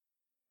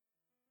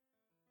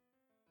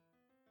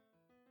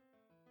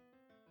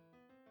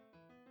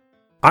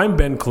I'm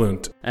Ben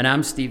Klunt. And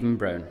I'm Stephen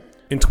Brown.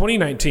 In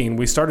 2019,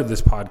 we started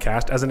this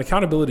podcast as an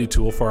accountability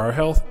tool for our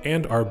health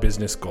and our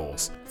business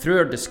goals. Through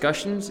our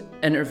discussions,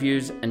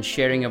 interviews, and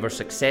sharing of our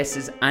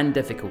successes and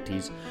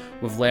difficulties,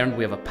 we've learned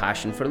we have a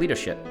passion for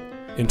leadership.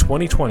 In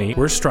 2020,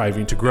 we're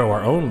striving to grow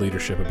our own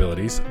leadership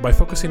abilities by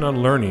focusing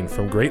on learning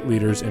from great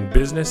leaders in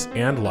business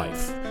and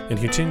life, and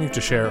continue to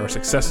share our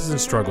successes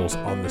and struggles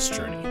on this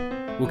journey.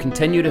 We'll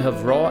continue to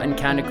have raw and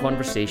candid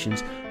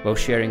conversations while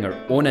sharing our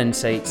own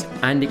insights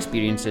and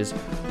experiences,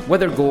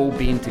 with our goal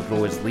being to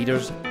grow as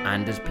leaders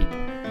and as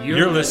people.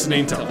 You're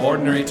listening to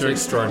Ordinary to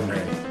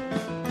Extraordinary.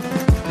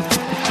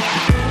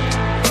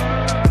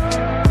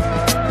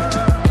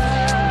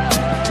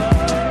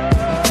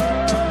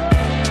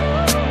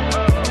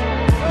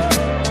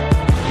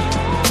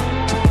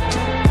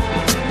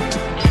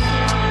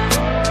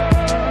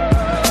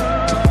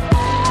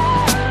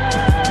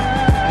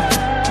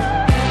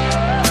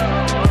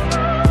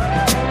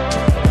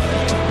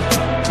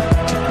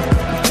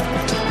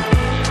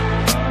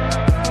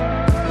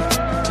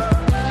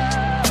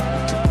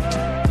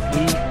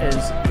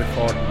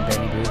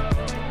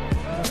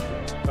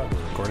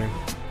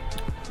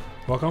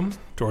 Welcome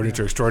to Ordinary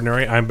to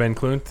Extraordinary. I'm Ben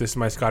Klunt. This is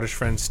my Scottish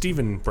friend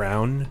Stephen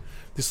Brown.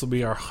 This will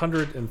be our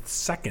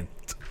 102nd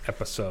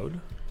episode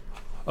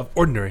of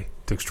Ordinary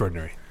to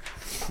Extraordinary.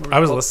 I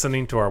was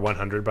listening to our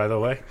 100, by the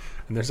way,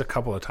 and there's a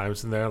couple of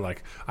times in there,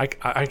 like,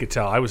 I could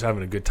tell I was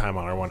having a good time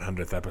on our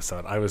 100th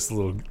episode. I was a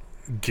little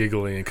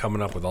giggling and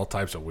coming up with all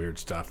types of weird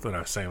stuff that I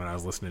was saying when I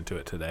was listening to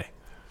it today.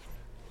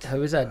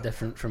 How is that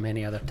different from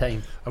any other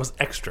time? I was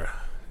extra.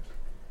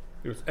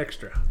 It was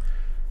extra.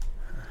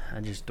 I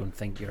just don't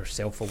think you're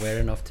self-aware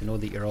enough to know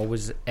that you're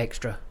always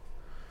extra.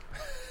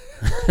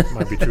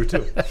 Might be true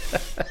too.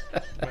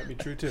 Might be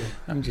true too.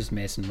 I'm just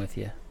messing with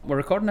you. We're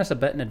recording this a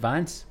bit in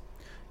advance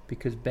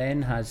because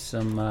Ben has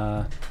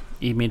some...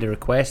 he made a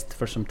request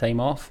for some time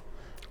off,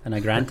 and I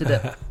granted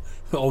it.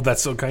 Oh,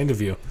 that's so kind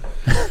of you.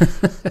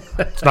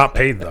 It's not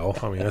paid, though.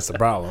 I mean, that's the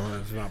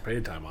problem. It's not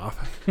paid time off.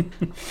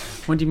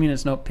 What do you mean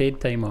it's not paid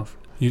time off?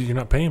 You're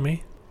not paying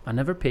me. I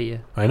never pay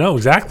you. I know,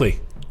 exactly.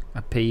 I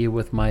pay you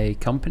with my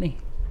company.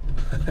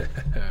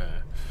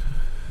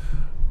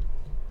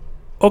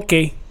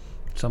 Okay.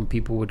 Some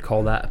people would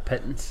call that a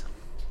pittance.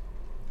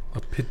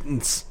 A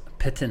pittance. A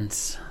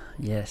pittance,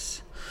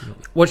 yes.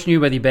 What's new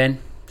with you, Ben?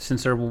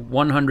 Since our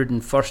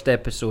 101st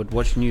episode,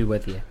 what's new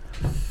with you?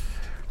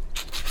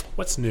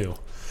 What's new?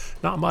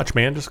 Not much,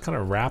 man. Just kind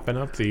of wrapping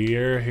up the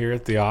year here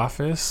at the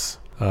office.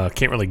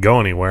 Can't really go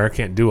anywhere.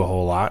 Can't do a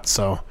whole lot.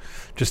 So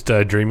just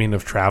dreaming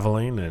of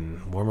traveling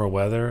and warmer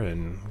weather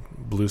and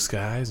blue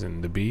skies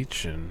and the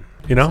beach and,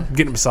 you know,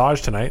 getting a massage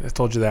tonight. I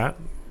told you that.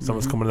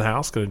 Someone's coming to the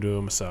house, going to do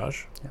a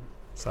massage. Yeah.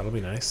 So that'll be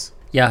nice.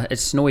 Yeah,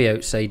 it's snowy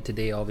outside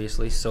today,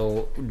 obviously.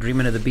 So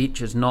dreaming of the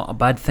beach is not a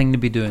bad thing to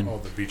be doing. Oh,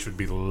 the beach would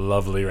be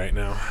lovely right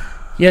now.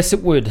 Yes,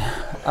 it would.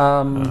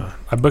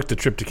 I booked a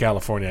trip to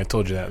California. I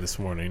told you that this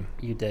morning.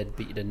 You did,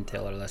 but you didn't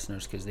tell our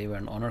listeners because they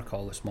weren't on our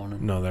call this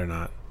morning. No, they're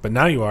not. But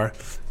now you are.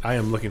 I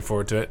am looking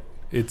forward to it.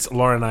 It's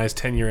Laura and I's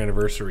 10-year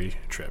anniversary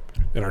trip.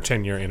 And our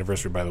 10-year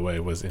anniversary, by the way,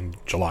 was in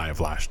July of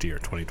last year,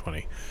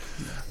 2020.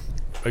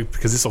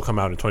 Because this will come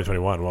out in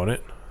 2021, won't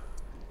it?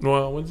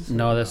 Well, when's this?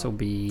 No, this will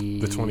be...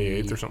 the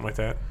 28th or something like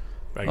that,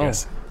 I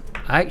guess.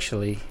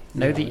 Actually,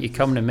 now that you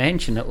come to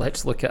mention it,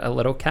 let's look at a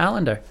little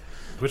calendar.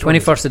 Which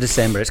 21st of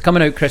December. It's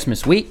coming out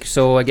Christmas week,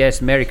 so I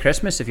guess Merry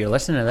Christmas if you're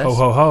listening to this. Ho,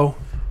 ho, ho.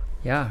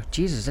 Yeah,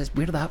 Jesus,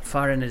 we're that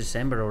far into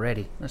December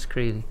already. That's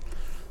crazy.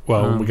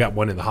 Well, we got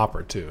one in the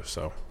hopper, too,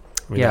 so...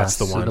 I mean, yeah, that's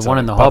the so one. The one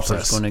in the hopper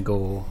is going to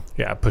go...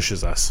 Yeah, it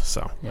pushes us,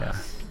 so... Yeah.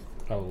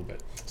 A little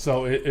bit.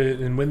 So,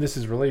 and when this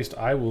is released,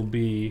 I will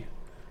be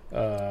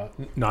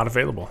not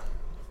available.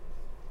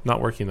 Not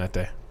working that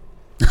day.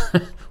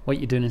 What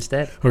you doing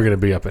instead? We're going to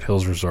be up at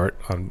Hills Resort,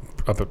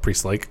 up at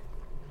Priest Lake.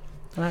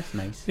 Oh, that's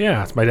nice.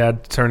 Yeah, it's my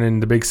dad turning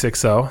the big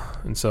 60,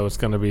 and so it's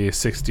going to be his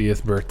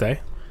 60th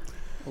birthday.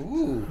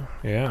 Ooh.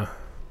 Yeah.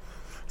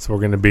 So we're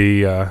going to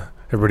be,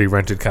 everybody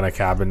rented kind of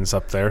cabins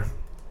up there.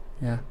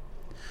 Yeah.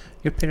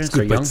 Your parents it's a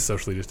good are place young. To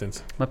socially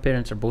distance. My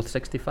parents are both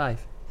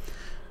 65.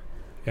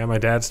 Yeah, my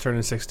dad's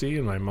turning 60,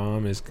 and my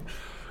mom is,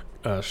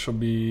 she'll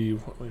be,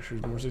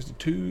 she's more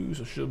 62,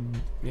 so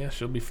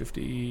she'll be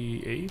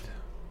 58.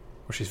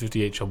 Or she's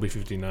 58, she'll be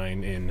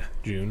 59 in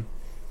June.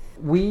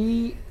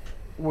 We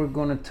were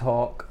going to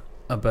talk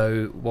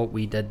about what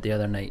we did the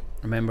other night.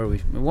 Remember,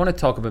 we want to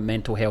talk about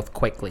mental health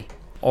quickly,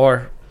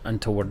 or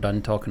until we're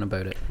done talking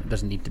about it. It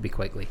doesn't need to be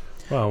quickly.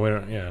 Well, we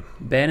don't, yeah.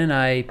 Ben and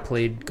I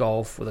played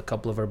golf with a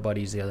couple of our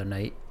buddies the other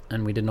night,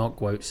 and we did not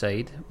go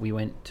outside. We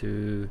went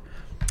to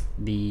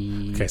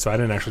the... Okay, so I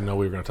didn't actually know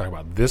we were going to talk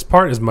about this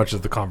part as much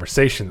as the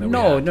conversation that we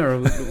had.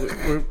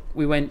 No.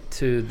 We went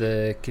to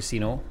the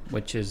casino,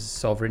 which is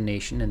Sovereign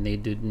Nation, and they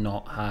did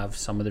not have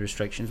some of the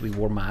restrictions. We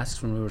wore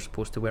masks when we were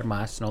supposed to wear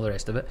masks and all the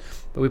rest of it.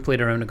 But we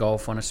played around a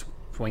golf on a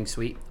swing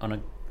suite,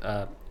 on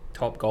a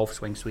top golf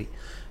swing suite,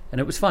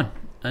 and it was fun.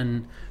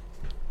 And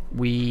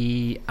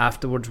we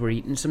afterwards were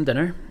eating some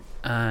dinner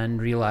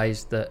and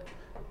realised that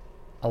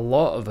a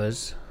lot of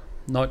us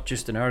not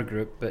just in our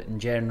group, but in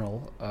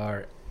general,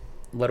 are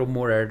a little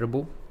more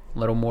irritable, a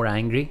little more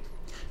angry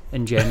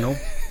in general.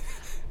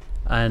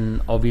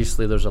 And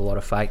obviously there's a lot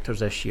of factors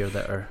this year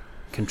that are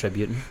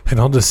contributing. And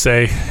I'll just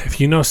say, if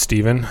you know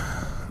Steven,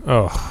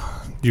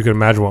 you can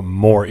imagine what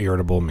more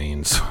irritable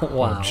means.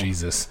 Wow. Oh,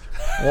 Jesus.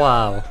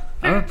 Wow.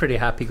 I'm a pretty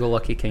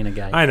happy-go-lucky kind of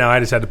guy. I know, I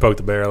just had to poke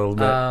the bear a little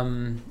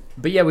bit.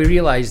 But yeah, we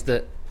realised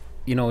that,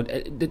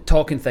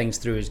 talking things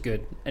through is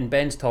good. And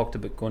Ben's talked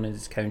about going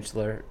as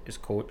counsellor, as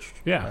coach.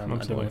 Yeah, I don't know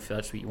absolutely. if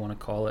that's what you want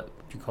to call it.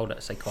 You called it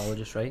a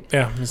psychologist, right?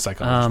 Yeah, it's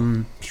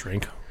psychologist.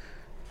 Shrink.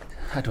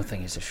 I don't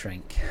think it's a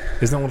shrink.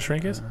 Isn't that what a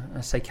shrink is?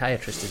 A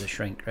psychiatrist is a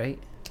shrink, right?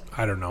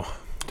 I don't know,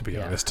 to be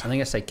honest. I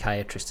think a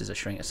psychiatrist is a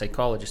shrink. A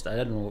psychologist, I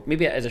don't know.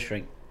 Maybe it is a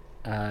shrink.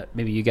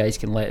 Maybe you guys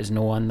can let us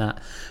know on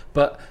that.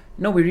 But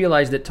no, we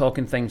realised that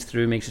talking things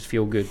through makes us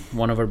feel good.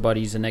 One of our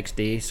buddies the next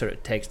day sort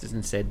of texted us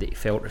and said that he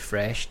felt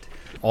refreshed.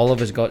 All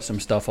of us got some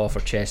stuff off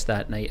our chest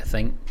that night, I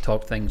think.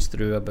 Talked things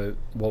through about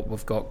what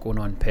we've got going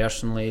on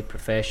personally,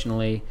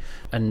 professionally.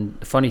 And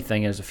the funny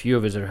thing is, a few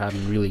of us are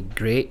having really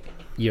great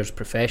years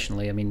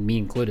professionally, I mean me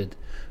included,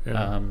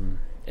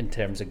 in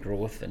terms of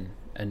growth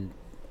and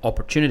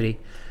opportunity.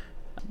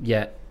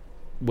 Yet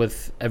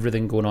with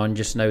everything going on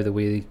just now, the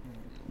way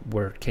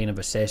we're kind of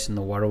assessing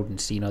the world and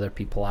seeing other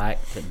people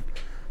act and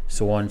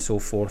so on and so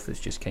forth, it's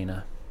just kind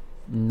of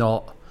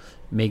not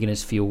making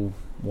us feel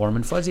warm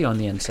and fuzzy on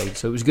the inside.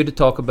 So it was good to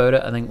talk about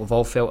it. I think we've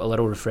all felt a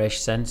little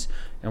refreshed since,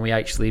 and we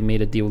actually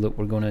made a deal that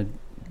we're going to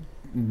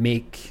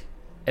make,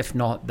 if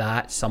not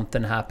that,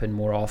 something happen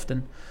more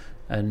often.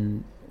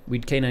 And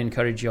we'd kind of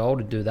encourage you all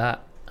to do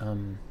that.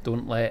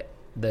 Don't let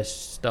this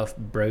stuff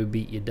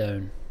browbeat you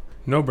down.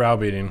 No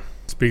browbeating.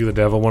 Speak of the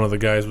devil, one of the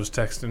guys was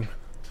texting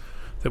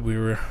that we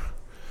were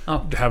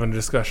having a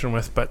discussion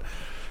with. But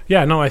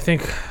yeah, no, I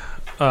think,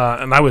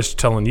 and I was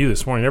telling you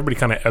this morning, everybody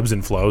kind of ebbs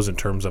and flows in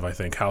terms of, I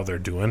think, how they're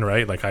doing,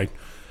 right? Like I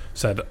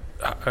said,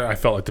 I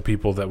felt like the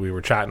people that we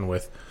were chatting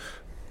with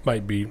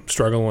might be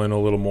struggling a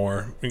little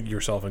more,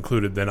 yourself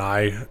included, than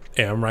I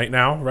am right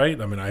now, right?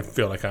 I mean, I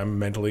feel like I'm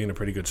mentally in a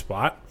pretty good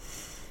spot.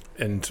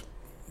 And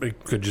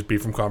it could just be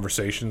from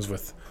conversations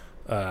with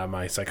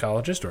my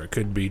psychologist, or it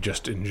could be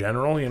just in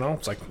general,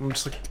 It's like, I'm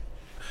just like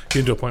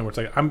getting to a point where it's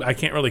like, I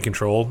can't really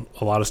control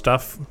a lot of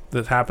stuff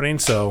that's happening,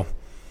 so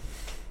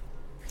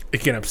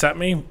it can upset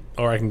me,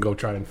 or I can go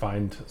try and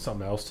find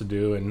something else to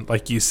do. And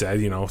like you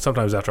said,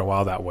 sometimes after a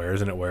while that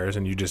wears,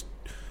 and you just,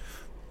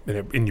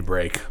 and you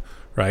break,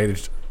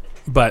 right?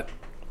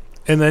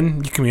 And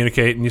then you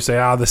communicate and you say,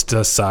 this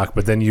does suck,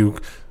 but then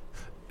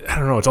I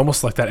don't know, it's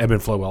almost like that ebb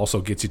and flow also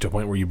gets you to a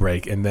point where you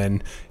break, and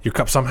then your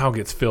cup somehow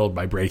gets filled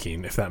by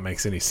breaking, if that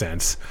makes any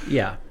sense.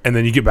 Yeah. And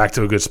then you get back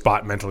to a good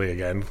spot mentally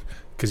again,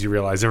 because you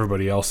realize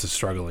everybody else is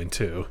struggling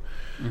too.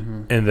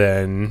 Mm-hmm. And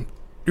then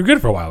you're good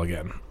for a while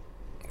again.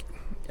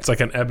 It's like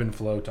an ebb and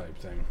flow type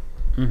thing.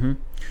 Mm-hmm.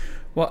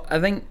 Well,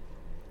 I think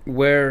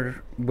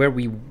where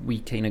we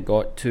kind of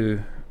got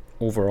to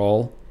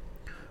overall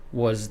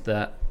was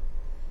that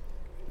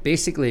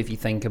basically, if you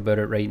think about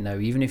it right now,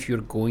 even if you're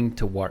going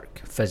to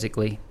work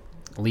physically,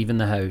 leaving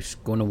the house,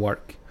 going to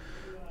work,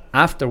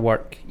 after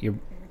work, you're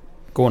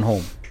going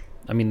home.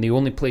 I mean, the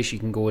only place you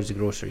can go is the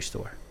grocery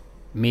store.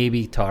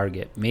 Maybe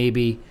Target,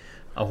 maybe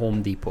a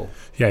Home Depot.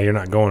 Yeah, you're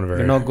not going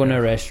You're not going to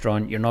a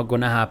restaurant, you're not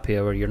going to happy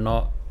hour, you're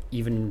not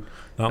even...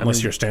 Not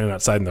unless you're standing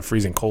outside in the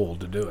freezing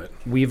cold to do it.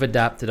 We've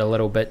adapted a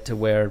little bit to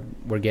where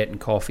we're getting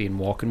coffee and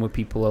walking with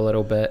people a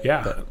little bit.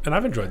 Yeah, and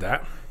I've enjoyed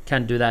that.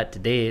 Can't do that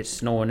today. It's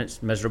snowing.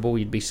 It's miserable.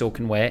 You'd be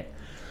soaking wet.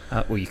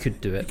 Well, you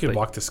could do it. You could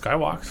walk the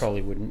skywalks.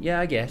 Probably wouldn't.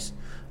 Yeah, I guess.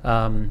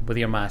 With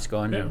your mask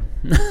on. Yeah.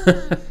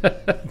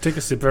 Take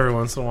a sip every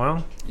once in a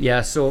while.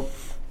 Yeah. So,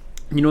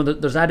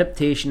 there's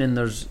adaptation, and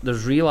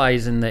there's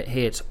realizing that,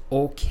 hey, it's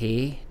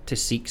okay to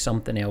seek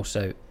something else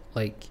out.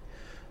 Like,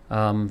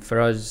 for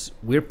us,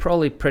 we're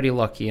probably pretty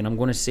lucky, and I'm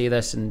going to say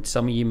this, and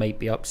some of you might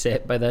be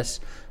upset by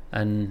this,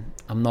 and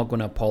I'm not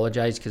going to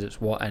apologize because it's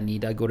what I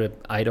need. I go to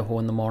Idaho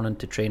in the morning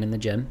to train in the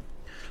gym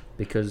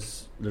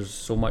because there's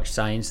so much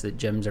science that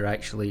gyms are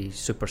actually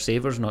super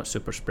savers, not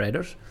super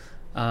spreaders.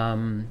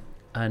 And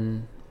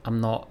I'm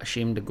not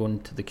ashamed to go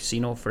into the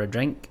casino for a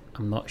drink.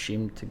 I'm not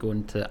ashamed to go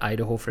into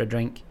Idaho for a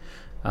drink,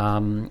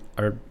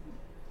 or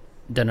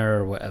dinner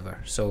or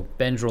whatever. So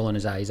Ben's rolling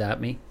his eyes at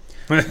me.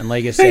 And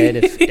like I said,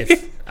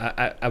 if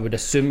I would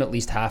assume at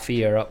least half of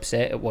you are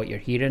upset at what you're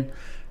hearing.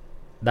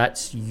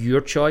 That's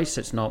your choice.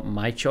 It's not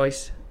my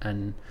choice.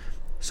 And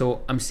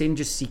so I'm saying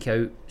just seek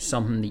out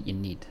something that you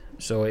need.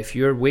 So if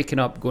you're waking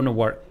up, going to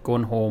work,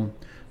 going home,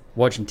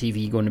 watching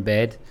TV, going to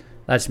bed,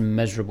 that's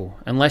miserable.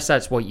 Unless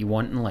that's what you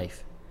want in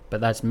life. But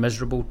that's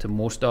miserable to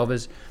most of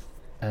us.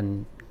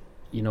 And,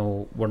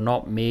 we're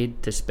not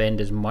made to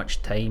spend as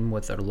much time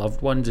with our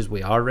loved ones as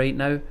we are right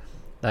now.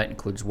 That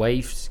includes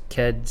wives,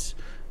 kids,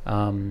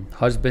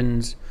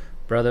 husbands,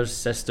 brothers,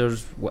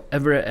 sisters,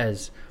 whatever it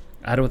is.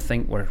 I don't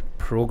think we're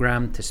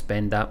programmed to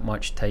spend that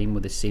much time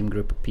with the same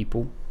group of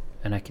people.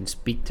 And I can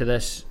speak to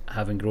this,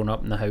 having grown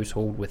up in the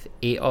household with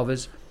 8 of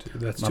us.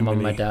 Dude, that's my too mum,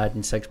 many. my dad,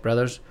 and 6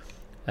 brothers.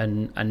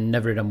 And I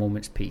never had a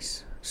moment's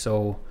peace.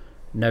 So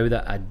Now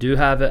that I do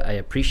have it, I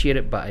appreciate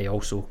it, but I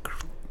also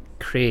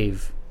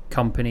crave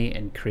company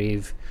and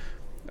crave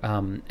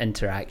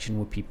interaction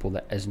with people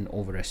that isn't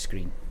over a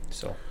screen.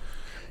 So,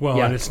 well,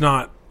 yeah. and it's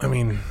not, I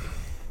mean,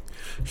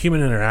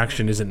 human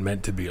interaction isn't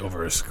meant to be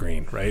over a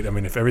screen, right? I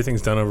mean, if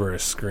everything's done over a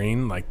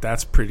screen, like,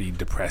 that's pretty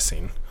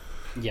depressing.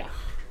 Yeah.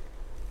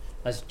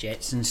 That's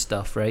Jetson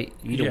stuff, right?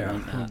 You don't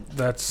want that.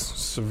 That's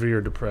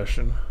severe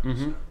depression.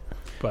 Mm-hmm.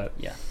 But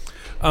yeah.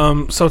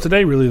 So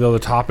today, really, though, the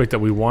topic that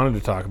we wanted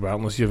to talk about,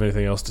 unless you have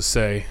anything else to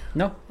say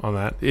on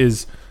that,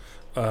 is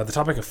the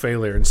topic of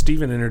failure. And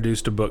Stephen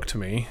introduced a book to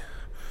me.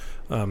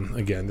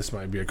 Again, this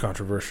might be a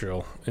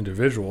controversial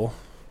individual.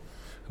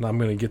 And I'm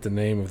going to get the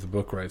name of the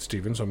book right,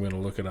 Stephen, so I'm going to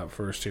look it up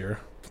first here.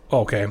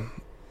 Okay.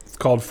 It's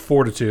called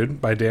Fortitude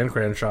by Dan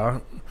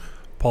Crenshaw,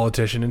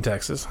 politician in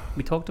Texas.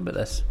 We talked about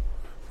this.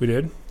 We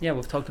did? Yeah,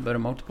 we've talked about it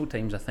multiple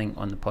times, I think,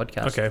 on the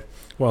podcast. Okay.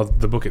 Well,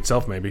 the book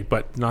itself maybe,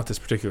 but not this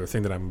particular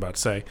thing that I'm about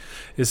to say.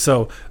 Is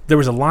so there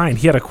was a line,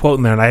 he had a quote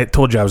in there, and I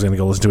told you I was going to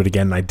go listen to it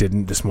again, and I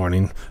didn't this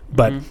morning.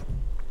 But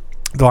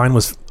the line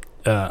was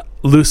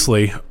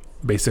loosely,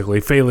 basically,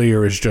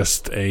 failure is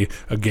just a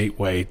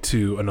gateway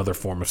to another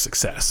form of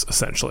success,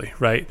 essentially,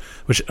 right?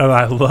 Which, and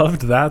I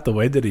loved that, the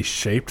way that he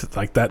shaped,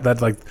 like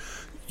that like,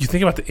 you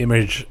think about the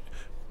image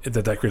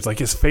that creates, like,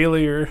 his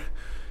failure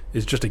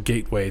is just a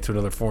gateway to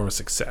another form of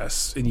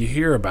success. And you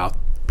hear about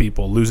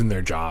people losing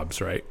their jobs,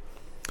 right?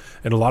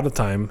 And a lot of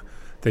time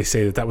they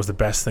say that was the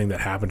best thing that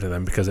happened to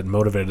them because it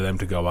motivated them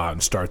to go out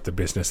and start the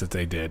business that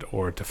they did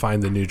or to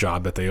find the new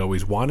job that they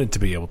always wanted to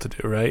be able to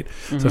do, right?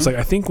 So it's like,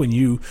 I think when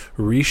you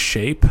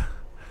reshape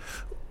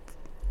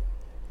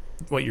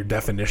what your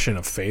definition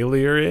of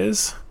failure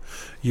is,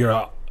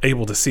 you're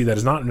able to see that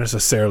it's not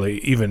necessarily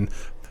even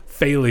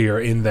failure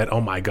in that, oh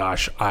my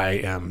gosh, I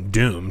am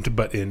doomed,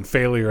 but in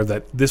failure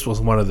that this was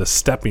one of the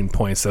stepping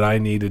points that I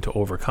needed to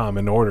overcome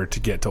in order to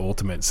get to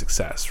ultimate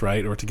success,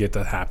 right? Or to get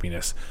the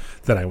happiness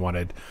that I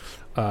wanted.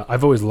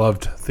 I've always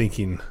loved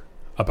thinking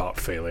about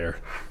failure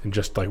and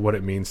just like what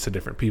it means to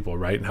different people,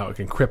 right? And how it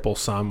can cripple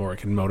some or it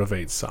can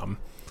motivate some.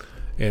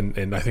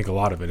 And I think a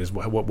lot of it is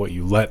what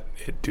you let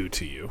it do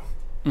to you.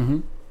 Mm-hmm.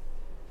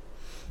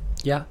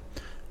 Yeah.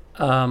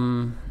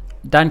 Dan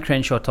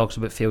Crenshaw talks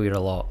about failure a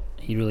lot.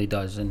 He really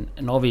does, and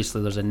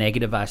obviously there's a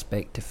negative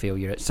aspect to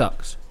failure. It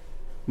sucks.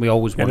 We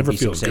always want to be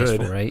successful,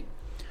 good, right?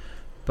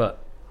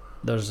 But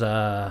there's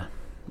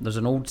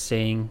an old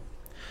saying,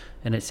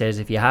 and it says,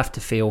 if you have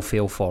to fail,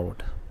 fail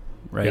forward,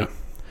 right?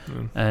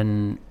 Yeah.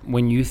 And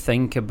when you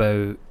think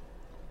about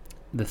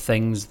the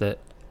things that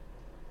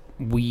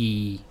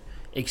we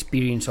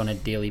experience on a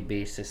daily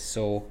basis,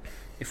 so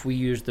if we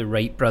use the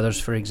Wright brothers,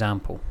 for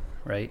example,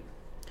 right?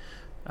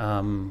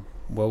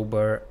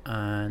 Wilbur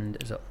and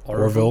is it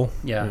Orville?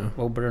 Yeah,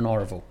 Wilbur and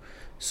Orville.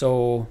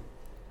 So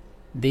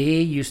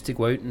they used to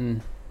go out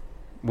and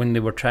when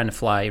they were trying to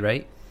fly,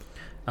 right?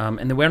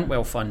 And they weren't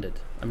well funded.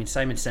 I mean,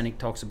 Simon Sinek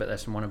talks about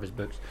this in one of his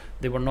books.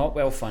 They were not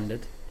well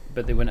funded,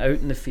 but they went out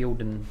in the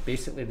field and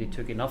basically they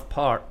took enough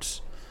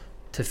parts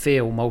to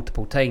fail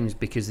multiple times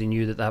because they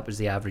knew that was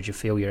the average of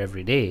failure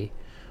every day.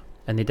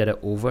 And they did it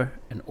over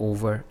and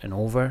over and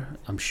over.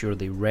 I'm sure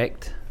they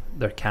wrecked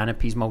their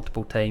canopies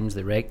multiple times.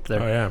 They wrecked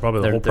their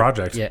probably the whole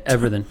project. Yeah,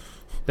 everything.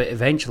 But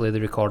eventually they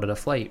recorded a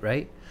flight,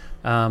 right?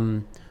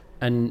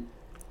 And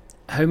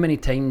how many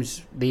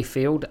times they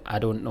failed, I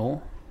don't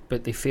know.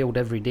 But they failed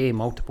every day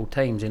multiple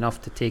times,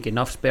 enough to take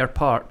enough spare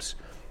parts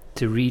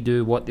to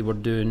redo what they were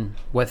doing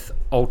with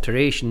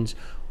alterations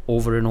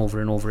over and over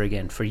and over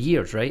again for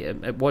years, right?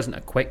 It wasn't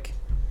a quick.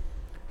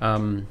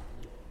 The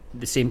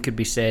same could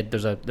be said.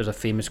 There's a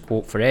famous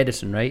quote for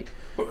Edison, right?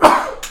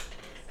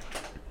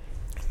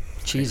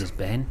 Jesus,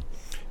 Ben.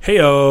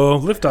 Hey-o,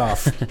 lift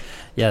off.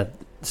 Yeah,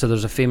 so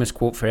there's a famous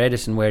quote for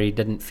Edison where he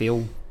didn't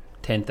fail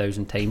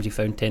 10,000 times. He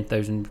found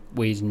 10,000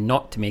 ways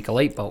not to make a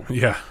light bulb.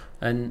 Yeah.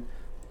 And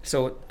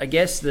so I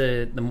guess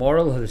the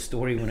moral of the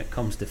story when it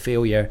comes to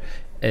failure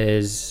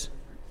is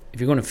if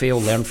you're going to fail,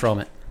 learn from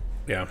it.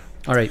 Yeah.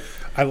 All right.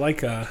 I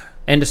like...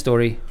 End of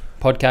story.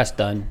 Podcast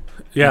done.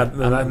 Yeah,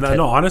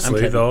 no,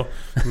 honestly, though,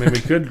 I mean, we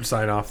could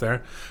sign off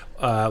there.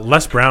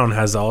 Les Brown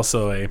has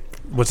also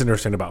what's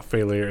interesting about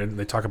failure, and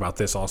they talk about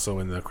this also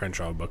in the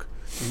Crenshaw book,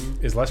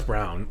 is Les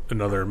Brown,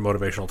 another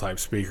motivational type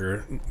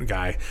speaker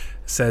guy,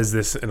 says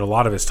this in a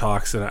lot of his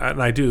talks, and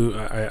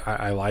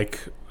I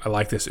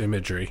like this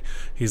imagery.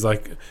 He's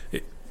like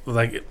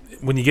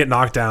when you get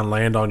knocked down,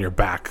 land on your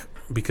back,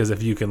 because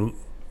if you can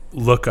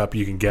look up,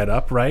 you can get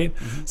up, right?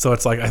 Mm-hmm. So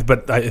it's like,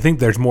 but I think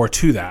there's more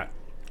to that.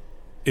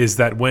 Is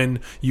that when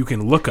you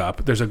can look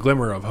up, there's a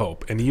glimmer of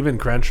hope. And even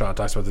Crenshaw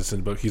talks about this in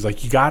the book. He's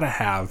like, you got to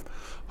have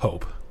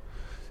hope.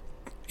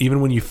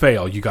 Even when you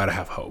fail, you got to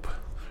have hope,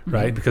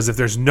 right? Mm-hmm. Because if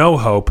there's no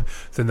hope,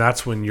 then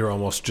that's when you're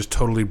almost just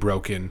totally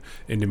broken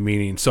into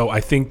meaning. So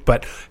I think,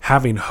 but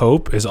having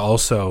hope is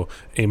also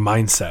a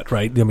mindset,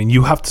 right? I mean,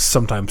 you have to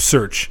sometimes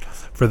search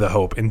for the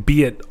hope, and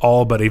be it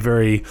all but a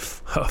very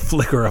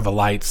flicker of a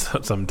light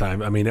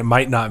sometime. I mean, it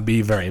might not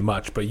be very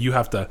much, but you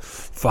have to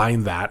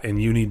find that, and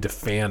you need to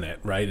fan it,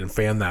 right? And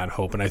fan that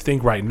hope. And I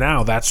think right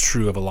now that's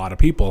true of a lot of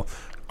people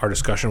our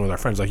discussion with our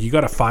friends. Like, you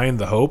got to find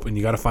the hope and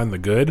you got to find the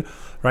good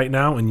right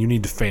now, and you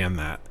need to fan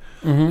that.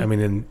 I mean,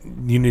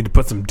 and you need to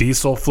put some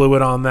diesel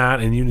fluid on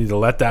that, and you need to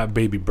let that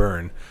baby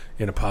burn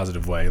in a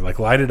positive way. Like,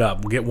 light it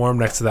up, get warm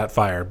next to that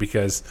fire,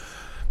 because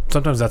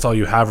sometimes that's all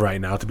you have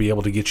right now to be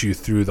able to get you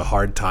through the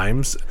hard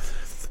times,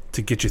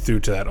 to get you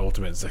through to that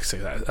ultimate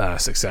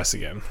success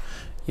again.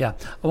 Yeah.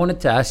 I wanted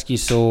to ask you,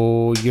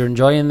 so you're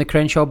enjoying the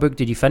Crenshaw book.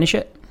 Did you finish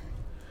it?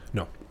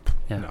 No.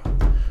 Yeah.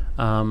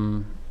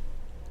 No.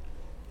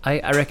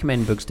 I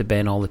recommend books to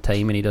Ben all the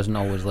time, and he doesn't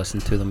always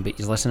listen to them, but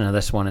he's listening to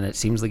this one, and it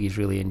seems like he's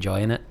really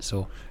enjoying it.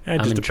 So Yeah,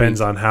 it just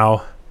depends on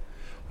how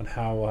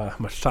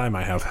much time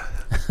I have.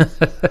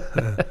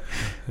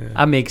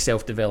 I make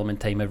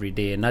self-development time every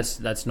day, and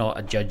that's not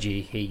a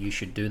judgy, hey, you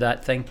should do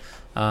that thing.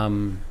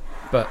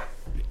 But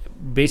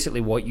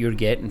basically what you're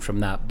getting from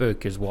that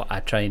book is what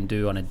I try and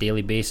do on a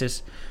daily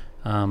basis.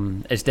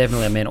 It's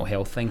definitely a mental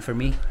health thing for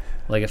me.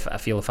 Like, if I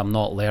feel if I'm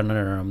not learning,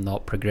 or I'm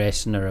not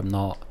progressing, or I'm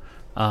not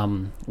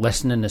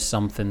listening to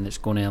something that's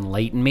going to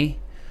enlighten me,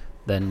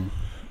 then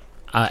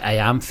I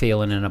am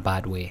failing in a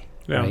bad way.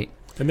 Yeah. Right?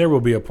 And there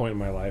will be a point in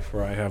my life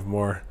where I have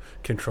more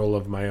control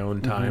of my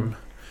own time.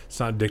 It's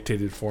not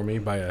dictated for me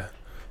by a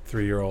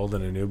 3-year-old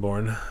and a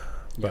newborn.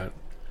 But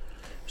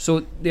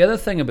so the other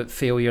thing about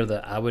failure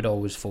that I would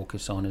always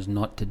focus on is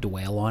not to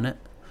dwell on it.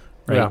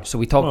 Right. Yeah. So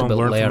we talked about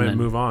learn learning. from it and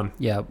move on.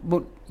 Yeah.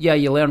 But yeah,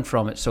 you learn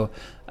from it. So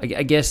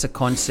I guess the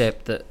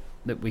concept that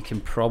we can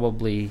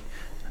probably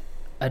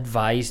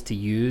advise to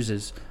use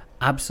is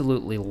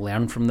absolutely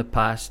learn from the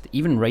past.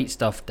 Even write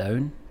stuff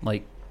down.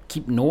 Like,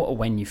 keep note of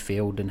when you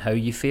failed and how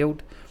you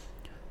failed.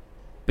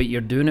 But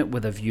you're doing it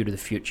with a view to the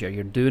future.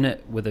 You're doing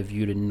it with a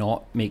view to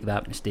not make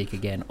that mistake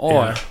again.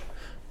 Or,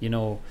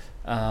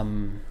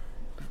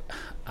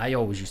 I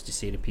always used to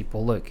say to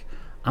people, look,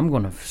 I'm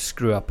going to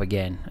screw up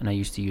again. And I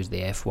used to use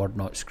the F word,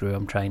 not screw.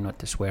 I'm trying not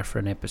to swear for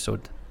an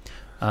episode.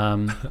 I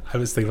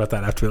was thinking about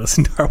that after we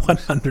listened to our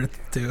 100th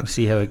too. We'll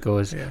see how it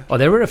goes. Yeah. Oh,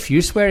 there were a few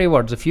sweary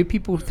words. A few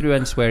people threw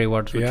in sweary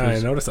words. Which Yeah,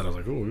 was, I noticed that. I was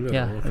like, oh,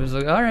 yeah, it was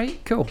like, all right,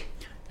 cool.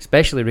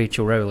 Especially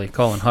Rachel Rowley,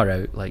 calling her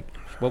out. Like,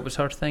 what was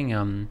her thing?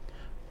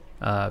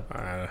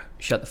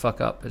 Shut the fuck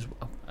up.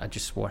 I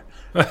just swore.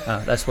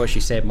 That's what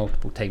she said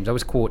multiple times. I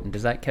was quoting.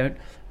 Does that count?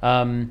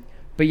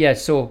 But yeah,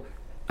 so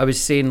I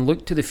was saying,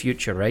 look to the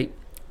future, right?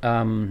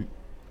 And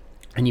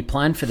you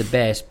plan for the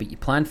best, but you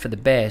plan for the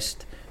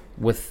best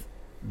with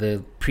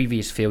the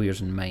previous failures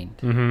in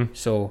mind.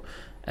 So,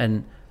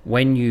 and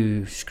when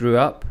you screw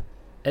up,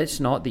 it's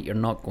not that you're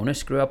not going to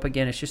screw up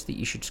again, it's just that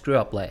you should screw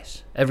up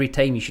less. Every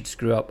time you should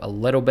screw up a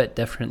little bit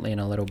differently and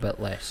a little bit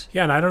less.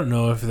 Yeah, and I don't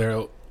know if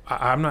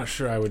I'm not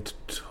sure I would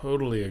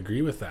totally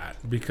agree with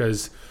that,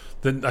 because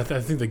I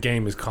think the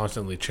game is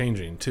constantly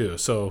changing too.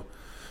 So,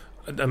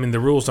 I mean, the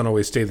rules don't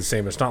always stay the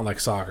same. It's not like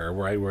soccer,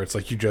 right, where it's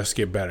like you just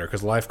get better,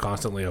 because life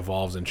constantly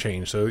evolves and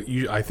changes. So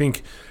I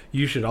think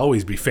you should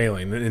always be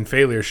failing, and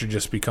failure should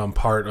just become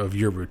part of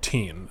your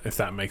routine, if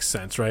that makes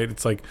sense, right?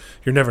 It's like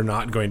you're never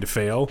not going to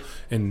fail,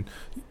 and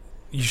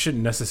you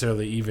shouldn't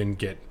necessarily even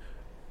get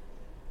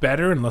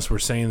better unless we're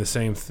saying the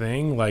same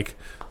thing. Like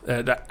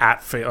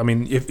at fail, I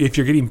mean, if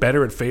you're getting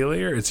better at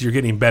failure, you're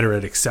getting better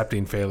at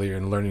accepting failure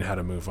and learning how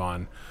to move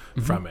on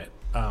from it.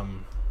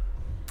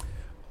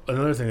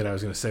 Another thing that I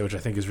was going to say, which I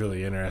think is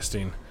really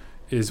interesting,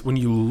 is when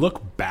you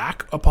look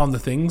back upon the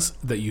things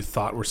that you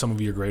thought were some of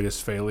your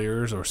greatest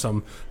failures, or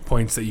some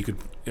points that you could,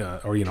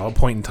 or a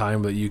point in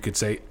time that you could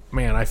say,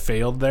 man, I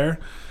failed there.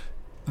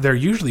 There are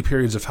usually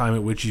periods of time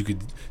at which you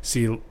could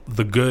see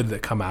the good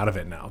that come out of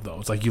it now, though.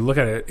 It's like you look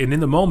at it, and in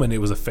the moment it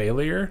was a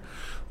failure,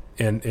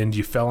 and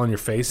you fell on your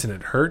face and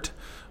it hurt.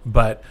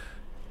 But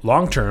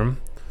long term,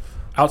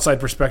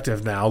 outside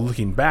perspective now,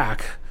 looking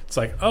back, it's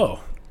like,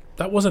 oh,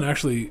 that wasn't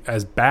actually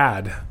as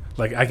bad.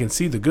 Like, I can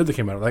see the good that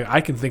came out of it. Like,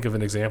 I can think of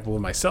an example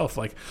of myself.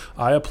 Like,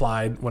 I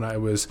applied when I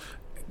was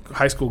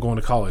high school going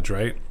to college,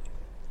 right?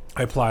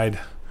 I applied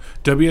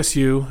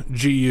WSU,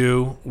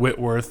 GU,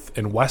 Whitworth,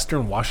 and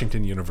Western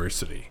Washington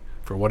University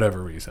for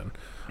whatever reason.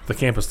 The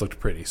campus looked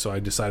pretty, so I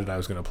decided I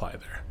was going to apply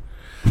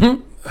there.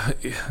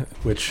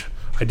 Which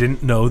I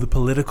didn't know the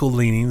political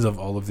leanings of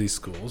all of these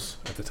schools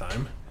at the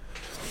time.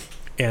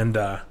 And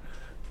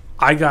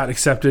I got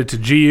accepted to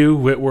GU,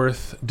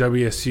 Whitworth,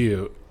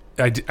 WSU.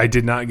 I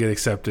did not get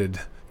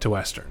accepted to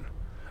Western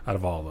out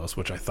of all of those,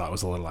 which I thought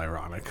was a little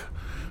ironic.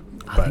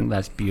 I think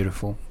that's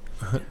beautiful.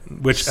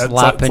 Which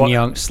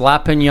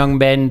slapping young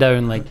Ben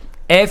down, like,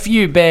 F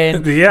you,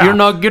 Ben. Yeah. You're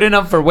not good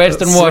enough for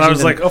Western so Washington. I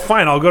was like, oh,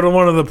 fine, I'll go to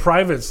one of the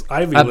private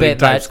Ivy League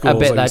type schools. I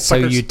bet like, that's how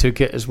you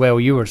took it as well.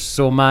 You were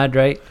so mad,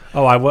 right?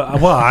 Oh, I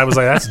was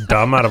like, that's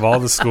dumb. Out of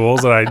all the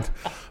schools that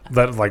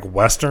like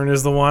Western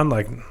is the one.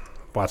 Like,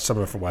 watch,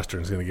 someone from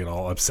Western is going to get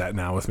all upset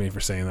now with me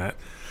for saying that.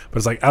 But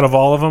it's like, out of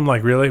all of them,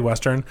 like, really,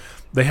 Western,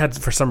 they had,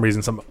 for some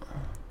reason, some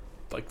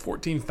like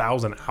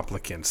 14,000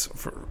 applicants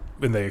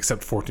and they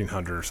accept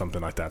 1,400 or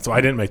something like that. So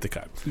I didn't make the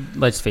cut.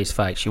 Let's face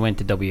facts. You went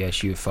to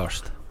WSU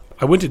first.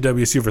 I went to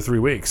WSU for 3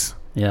 weeks.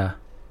 Yeah.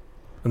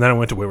 And then I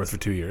went to Whitworth for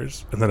 2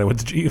 years. And then I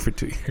went to GU for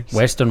 2 years.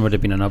 Western would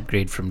have been an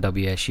upgrade from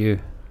WSU.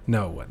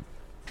 No, it wouldn't.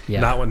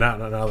 Yeah. Not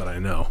now that I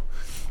know,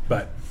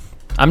 but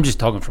I'm just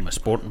talking from a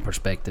sporting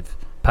perspective.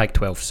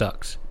 Pac-12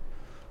 sucks.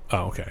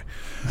 oh, okay.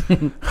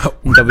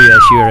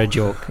 WSU are a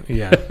joke.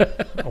 Yeah.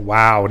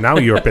 Wow. Now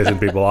you're pissing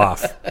people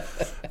off.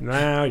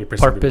 Now you're pissing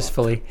people off.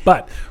 Purposefully.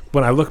 But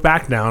when I look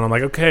back now and I'm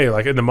like, okay,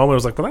 like in the moment I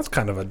was like, well, that's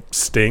kind of a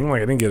sting.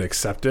 Like I didn't get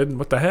accepted.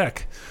 What the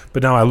heck?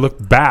 But now I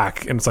look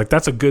back and it's like,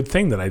 that's a good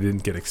thing that I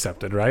didn't get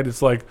accepted, right?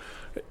 It's like,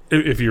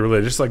 if you're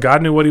religious, like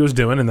God knew what he was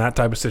doing in that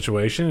type of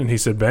situation. And he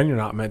said, Ben, you're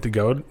not meant to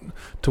go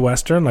to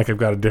Western. Like I've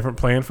got a different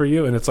plan for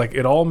you. And it's like,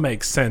 it all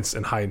makes sense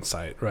in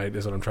hindsight, right?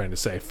 Is what I'm trying to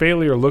say.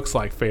 Failure looks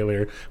like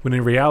failure when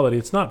in reality,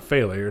 it's not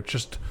failure. It's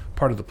just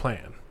part of the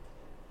plan.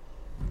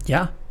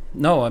 Yeah.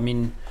 No, I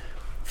mean,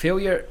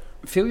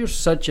 Failure's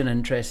such an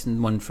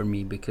interesting one for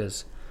me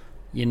because,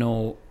 you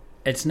know,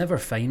 it's never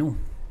final.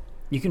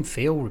 You can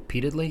fail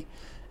repeatedly,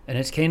 and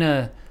it's kind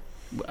of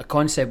a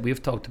concept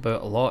we've talked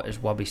about a lot is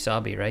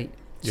wabi-sabi, right?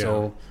 Yeah.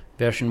 So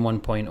version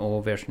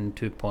 1.0, version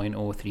 2.0,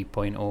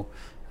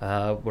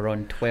 3.0. We're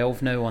on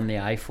 12 now on the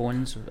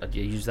iPhones. I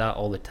use that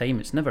all the time.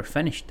 It's never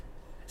finished.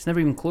 It's never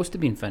even close to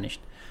being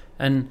finished.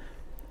 And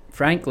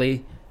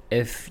frankly,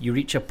 if you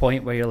reach a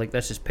point where you're like,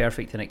 this is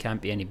perfect and it can't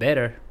be any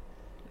better,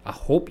 I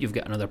hope you've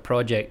got another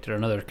project or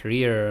another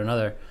career or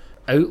another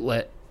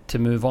outlet to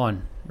move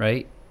on,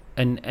 right?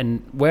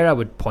 And where I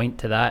would point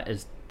to that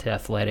is to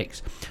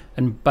athletics.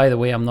 And by the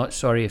way, I'm not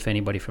sorry if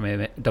anybody from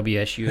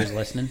WSU is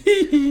listening.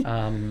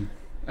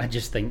 I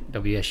just think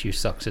WSU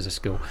sucks as a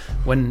school.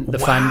 When the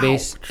fan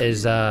base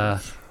is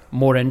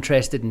more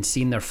interested in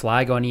seeing their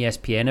flag on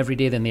ESPN every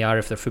day than they are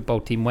if their football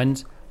team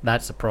wins,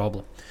 that's a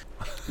problem.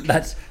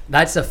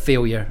 That's a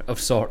failure of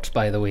sorts,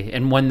 by the way,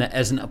 and one that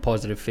isn't a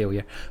positive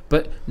failure.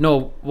 But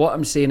no, what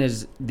I'm saying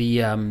is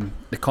the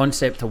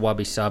concept of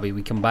wabi-sabi,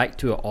 we come back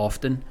to it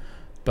often,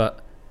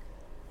 but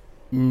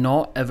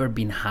not ever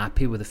being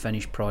happy with the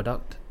finished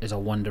product is a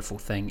wonderful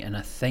thing. And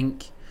I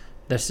think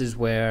this is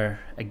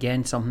where,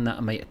 again, something that I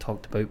might have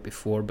talked about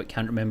before but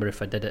can't remember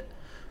if I did it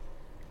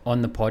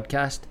on the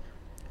podcast,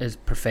 is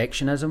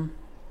perfectionism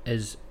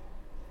is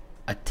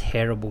a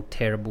terrible,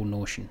 terrible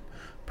notion.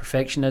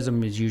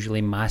 Perfectionism is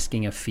usually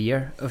masking a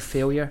fear of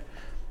failure.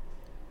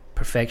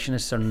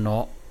 Perfectionists are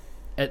not...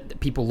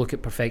 people look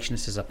at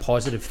perfectionists as a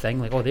positive thing,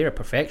 like, oh, they're a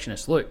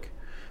perfectionist, look.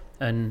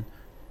 And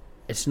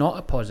it's not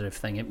a positive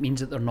thing. It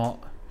means that they're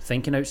not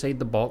thinking outside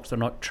the box. They're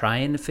not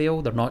trying to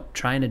fail. They're not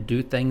trying to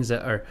do things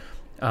that are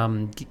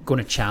going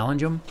to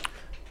challenge them.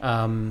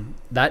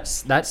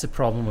 That's the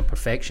problem with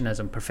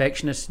perfectionism.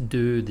 Perfectionists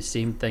do the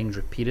same things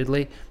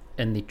repeatedly,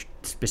 and they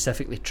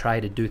specifically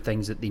try to do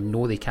things that they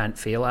know they can't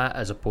fail at,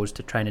 as opposed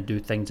to trying to do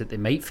things that they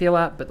might fail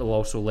at, but they'll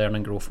also learn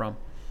and grow from.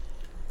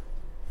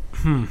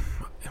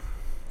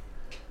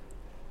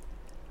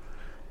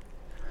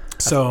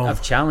 So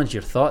I've challenged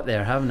your thought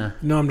there, haven't I?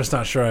 No, I'm just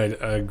not sure I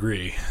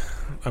agree.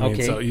 I mean,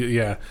 Okay. so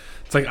yeah,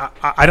 it's like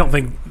I don't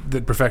think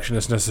that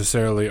perfectionists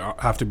necessarily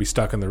have to be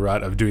stuck in the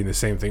rut of doing the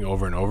same thing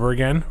over and over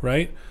again,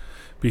 right?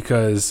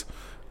 Because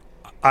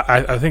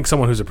I think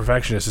someone who's a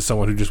perfectionist is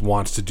someone who just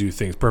wants to do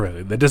things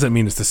perfectly. That doesn't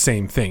mean it's the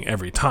same thing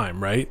every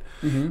time, right?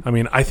 Mm-hmm. I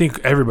mean, I think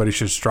everybody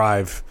should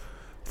strive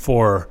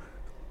for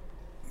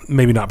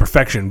maybe not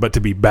perfection, but to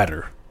be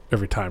better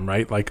every time,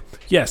 right? Like,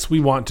 yes, we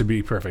want to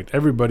be perfect.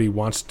 Everybody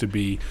wants to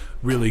be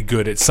really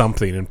good at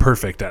something and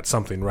perfect at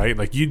something, right?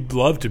 Like, you'd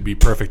love to be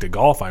perfect at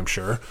golf, I'm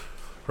sure,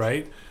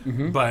 right?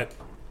 Mm-hmm. But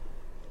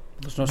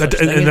There's no that, such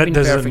thing as and that being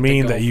doesn't perfect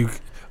mean at that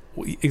golf.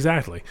 you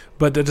exactly.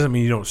 But that doesn't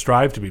mean you don't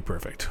strive to be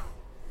perfect.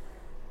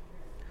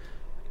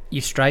 You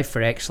strive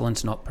for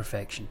excellence, not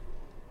perfection.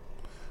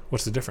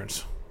 What's the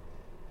difference?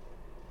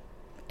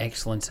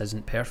 Excellence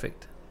isn't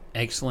perfect.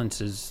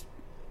 Excellence is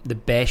the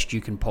best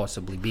you can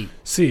possibly be.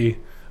 See,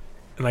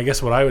 and I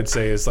guess what I would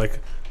say is,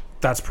 like,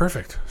 that's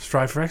perfect.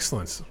 Strive for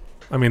excellence.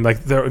 I mean,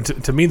 like,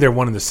 to me, they're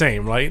one and the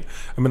same, right?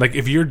 I mean, like,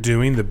 if you're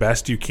doing the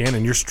best you can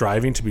and you're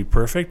striving to be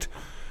perfect,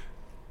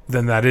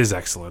 then that is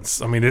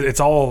excellence. I mean, it's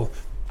all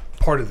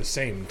part of the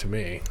same to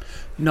me.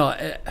 No,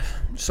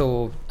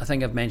 so I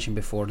think I've mentioned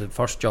before, the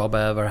first job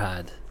I ever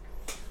had,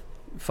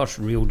 first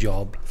real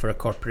job for a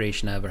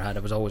corporation I ever had, I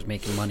was always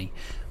making money,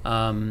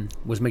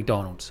 was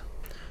McDonald's.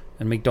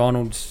 And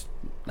McDonald's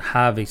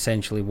have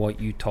essentially what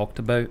you talked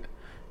about.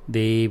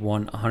 They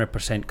want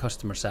 100%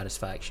 customer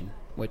satisfaction,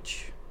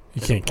 which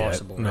You is can't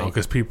impossible, get, no, right?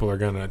 because people are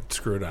going to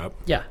screw it up.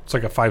 Yeah. It's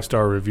like a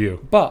 5-star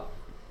review. But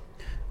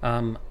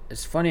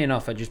it's funny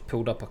enough, I just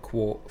pulled up a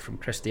quote from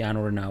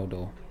Cristiano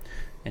Ronaldo,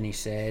 and he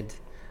said,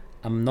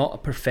 "I'm not a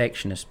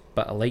perfectionist,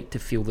 but I like to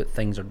feel that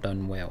things are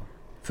done well."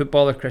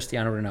 Footballer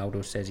Cristiano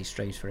Ronaldo says he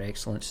strives for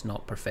excellence,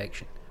 not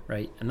perfection,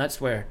 right? And that's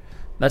where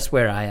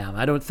I am.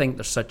 I don't think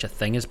there's such a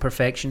thing as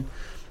perfection.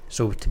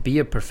 So to be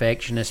a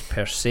perfectionist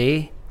per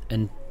se,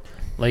 and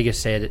like I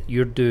said,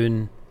 you're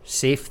doing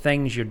safe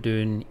things, you're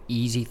doing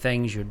easy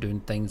things, you're doing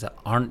things that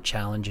aren't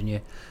challenging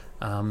you,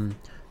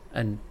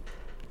 and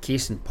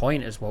case in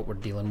point is what we're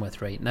dealing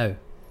with right now.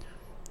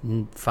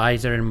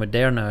 Pfizer and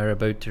Moderna are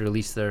about to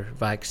release their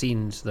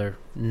vaccines. They're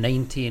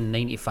 90 and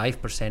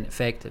 95%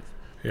 effective.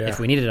 Yeah.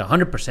 If we needed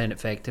 100%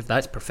 effective,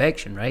 that's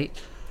perfection, right?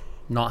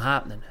 Not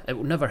happening. It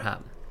will never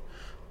happen.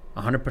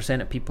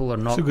 100% of people are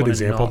not It's a good going to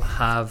example. not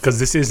have Because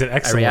this is an a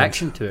excellent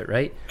reaction to it,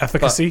 right?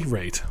 efficacy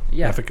rate.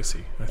 Yeah.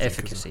 Efficacy. I think is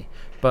Efficacy.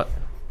 But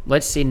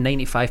let's say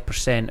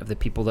 95% of the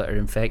people that are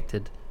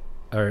infected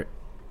are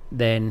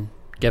then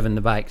given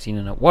the vaccine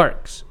and it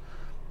works,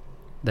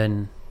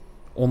 then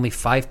only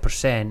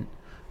 5%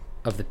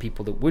 of the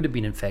people that would have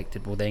been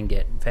infected will then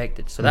get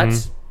infected. So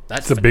that's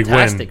It's a big win.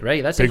 fantastic,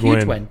 right? That's Big a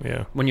huge win. win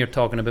Yeah. when you're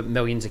talking about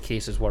millions of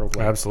cases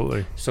worldwide.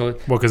 Absolutely. So,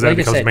 Well, because like that I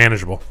becomes said,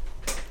 manageable.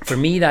 for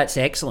me, that's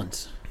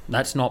excellence.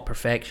 That's not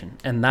perfection.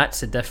 And that's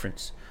the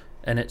difference.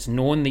 And it's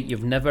knowing that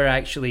you've never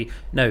actually...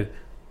 Now,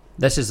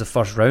 this is the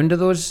first round of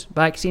those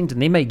vaccines,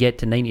 and they might get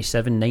to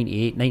 97,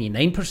 98,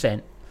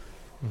 99%.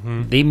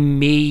 Mm-hmm. They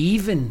may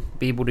even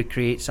be able to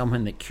create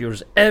something that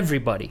cures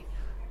everybody.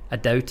 I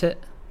doubt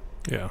it,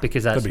 Yeah.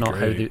 because that's That'd be not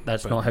how great,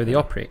 that's but, not how they yeah.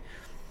 operate.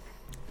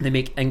 They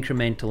make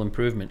incremental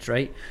improvements,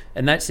 right?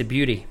 And that's the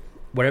beauty.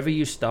 Wherever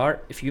you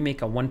start, if you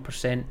make a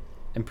 1%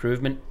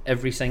 improvement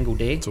every single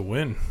day, It's a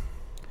win.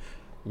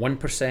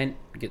 1%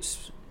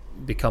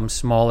 becomes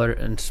smaller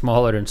and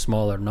smaller and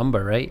smaller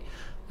number, right?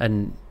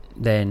 And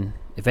then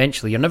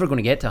eventually you're never going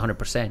to get to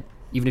 100%,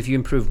 even if you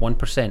improve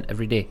 1%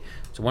 every day.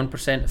 So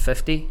 1% at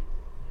 50,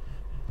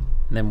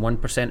 and then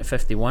 1% at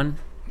 51,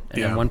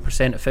 and then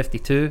 1% at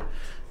 52,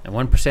 and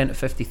 1% at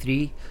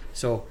 53.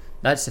 So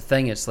that's the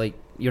thing. It's like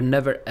you're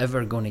never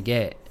ever going to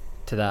get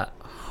to that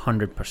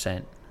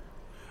 100%.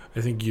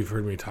 I think you've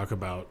heard me talk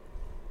about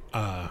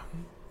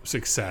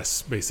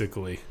success,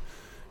 basically,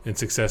 and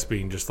success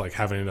being just like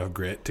having enough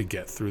grit to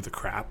get through the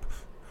crap,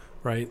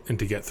 right? And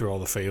to get through all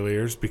the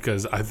failures,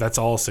 because that's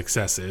all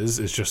success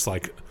is just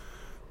like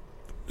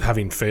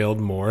having failed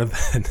more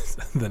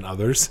than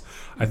others.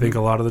 I think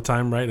a lot of the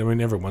time, right? I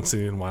mean, every once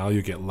in a while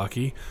you get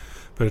lucky,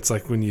 but it's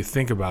like when you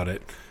think about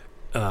it,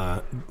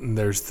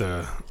 there's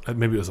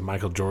maybe it was a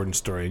Michael Jordan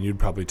story, and you'd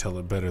probably tell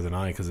it better than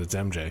I because it's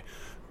MJ.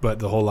 But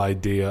the whole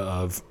idea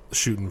of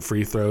shooting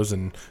free throws,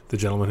 and the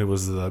gentleman who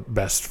was the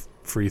best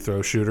free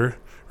throw shooter,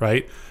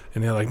 right?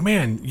 And they're like,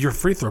 man, your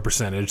free throw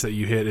percentage that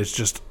you hit is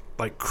just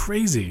like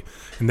crazy.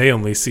 And they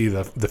only see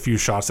the few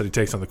shots that he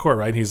takes on the court,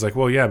 right? And he's like,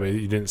 well, yeah, but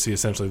you didn't see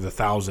essentially the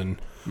 1,000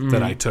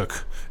 that I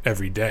took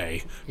every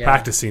day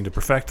practicing to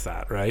perfect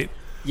that, right?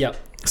 Yep.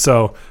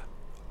 So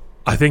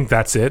I think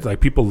that's it. Like,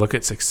 people look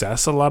at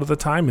success a lot of the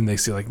time and they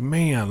see like,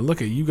 man,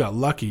 look at you, got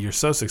lucky, you're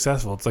so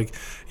successful. It's like,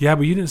 yeah,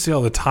 but you didn't see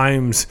all the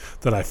times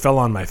that I fell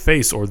on my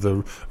face, or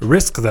the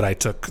risk that I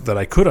took that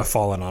I could have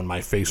fallen on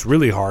my face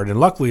really hard, and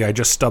luckily I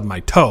just stubbed my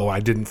toe. I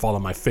didn't fall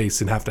on my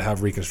face and have to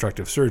have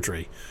reconstructive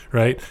surgery,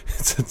 right?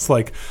 It's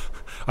like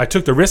I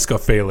took the risk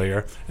of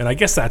failure, and I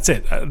guess that's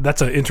it.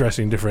 That's an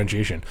interesting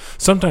differentiation.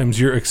 Sometimes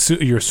you're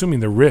assuming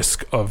the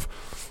risk of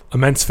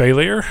immense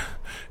failure.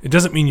 It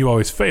doesn't mean you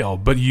always fail,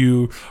 but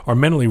you are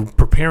mentally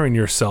preparing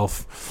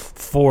yourself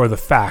for the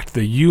fact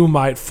that you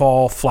might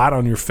fall flat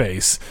on your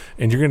face,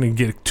 and you're going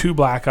to get 2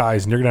 black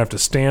eyes, and you're going to have to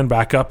stand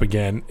back up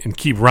again and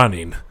keep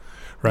running,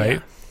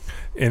 right?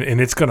 Yeah. And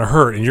it's going to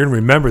hurt, and you're going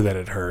to remember that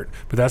it hurt,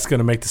 but that's going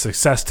to make the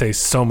success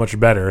taste so much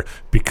better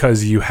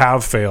because you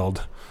have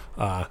failed.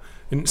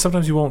 And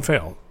sometimes you won't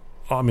fail.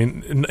 I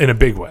mean, in a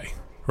big way,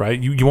 right?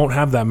 You won't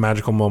have that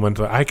magical moment.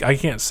 I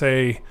can't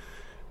say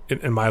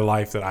in my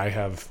life that I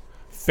have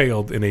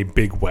failed in a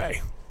big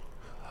way.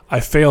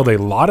 I failed a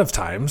lot of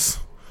times,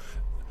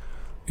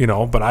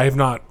 but I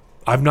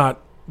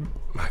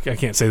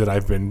can't say that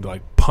I've been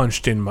like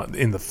punched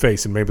in the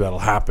face, and maybe that'll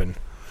happen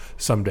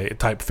someday,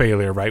 type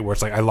failure, right? Where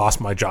it's like I lost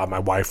my job, my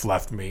wife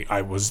left me,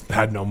 I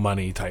had no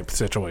money type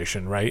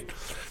situation, right?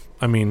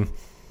 I mean,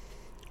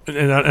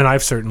 and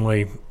I've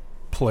certainly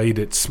played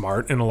it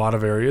smart in a lot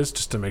of areas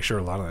just to make sure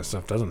a lot of that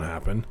stuff doesn't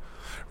happen,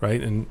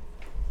 right? And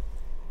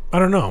I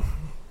don't know.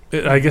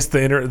 I guess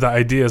the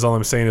idea is, all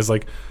I'm saying is,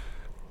 like,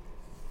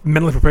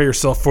 mentally prepare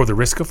yourself for the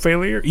risk of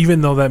failure,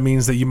 even though that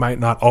means that you might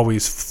not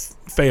always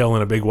fail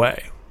in a big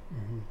way.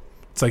 Mm-hmm.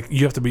 It's like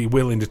you have to be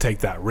willing to take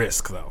that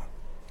risk, though.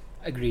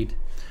 Agreed.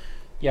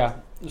 Yeah.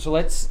 So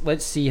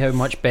let's see how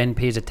much Ben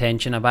pays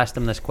attention. I've asked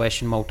him this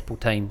question multiple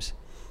times.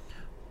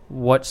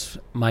 What's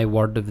my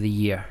word of the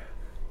year?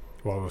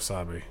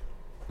 Wabi-sabi.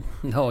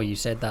 No, you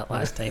said that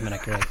last time and I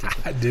corrected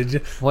you. Did you?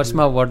 What's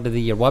my word of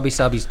the year?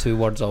 Wabi-sabi's 2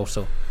 words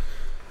also.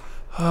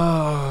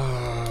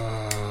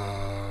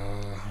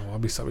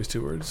 Wabi-sabi's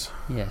 2 words.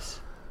 Yes.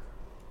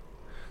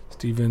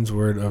 Steven's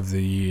word of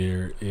the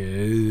year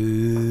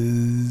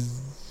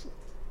is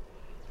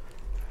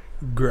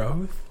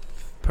growth.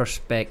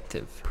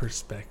 Perspective.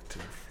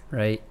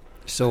 Right.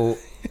 So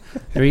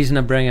the reason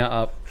I bring it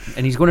up,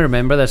 and he's going to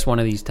remember this one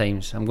of these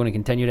times. I'm going to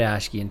continue to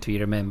ask you until you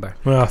remember.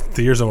 Well,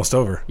 the year's almost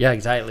over. Yeah,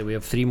 exactly. We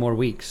have 3 more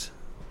weeks.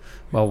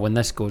 Well, when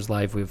this goes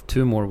live, we have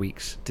 2 more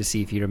weeks to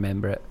see if you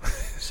remember it.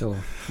 So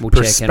we'll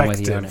check in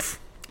with you on it.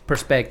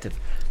 Perspective.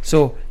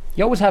 So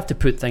you always have to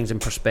put things in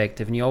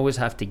perspective, and you always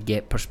have to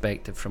get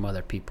perspective from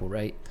other people,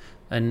 right?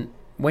 And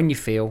when you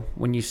fail,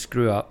 when you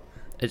screw up,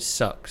 it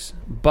sucks.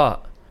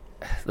 But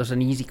there's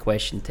an easy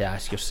question to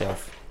ask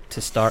yourself to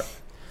start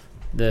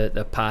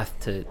the path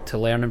to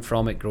learning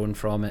from it, growing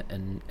from it,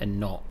 and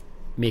not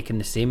making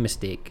the same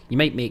mistake. You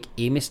might make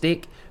a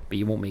mistake, but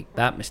you won't make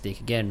that mistake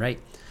again, right?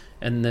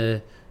 And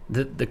the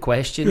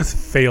question, Just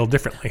fail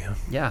differently.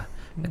 yeah,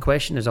 the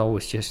question is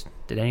always just,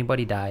 did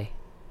anybody die?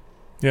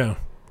 Yeah.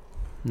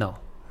 No.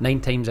 9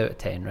 times out of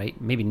 10, right?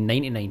 Maybe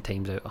 99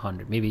 times out of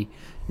 100. Maybe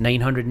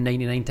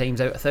 999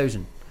 times out of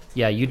 1,000.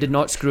 Yeah, you did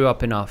not screw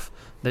up enough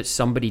that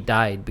somebody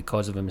died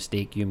because of a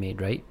mistake you made,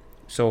 right?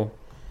 So,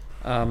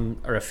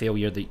 or a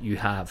failure that you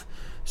have.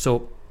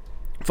 So,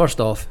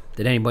 first off,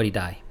 did anybody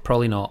die?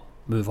 Probably not.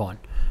 Move on.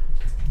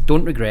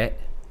 Don't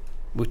regret.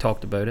 We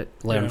talked about it.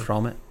 Learn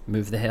from it.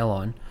 Move the hell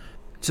on.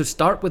 So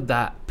start with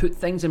that. Put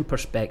things in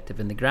perspective.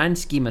 In the grand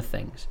scheme of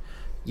things,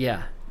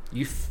 yeah,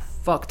 you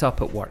fucked up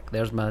at work.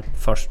 There's my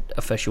first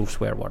official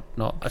swear word.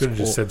 Not a Could have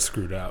just quote. said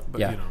screwed up. But,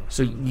 Yeah. you know.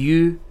 So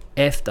you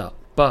effed up,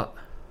 but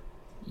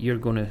you're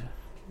going to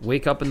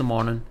wake up in the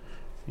morning,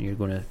 and you're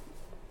going to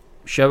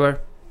shower,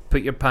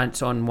 put your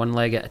pants on one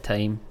leg at a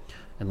time,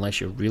 unless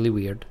you're really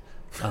weird,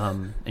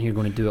 and you're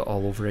going to do it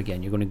all over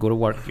again. You're going to go to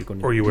work. You're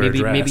going to Or you wear a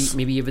dress.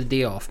 maybe you have a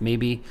day off.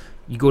 Maybe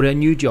you go to a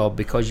new job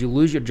because you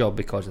lose your job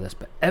because of this.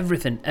 But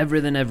everything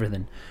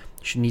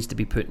needs to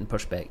be put in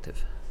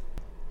perspective.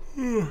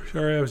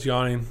 Sorry, I was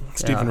yawning.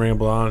 Stephen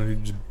rambled on. He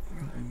just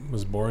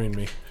was boring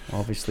me.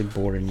 Obviously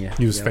boring you.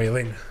 He was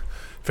failing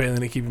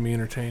at keeping me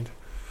entertained.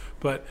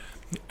 But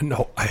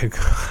no,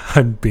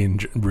 I'm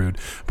being rude.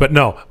 But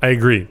no, I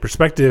agree.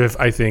 Perspective,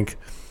 I think,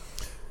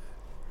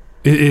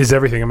 is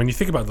everything. I mean, you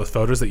think about the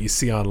photos that you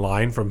see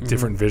online from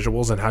different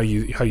visuals and how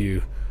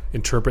you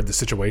interpret the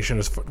situation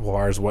as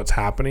far as what's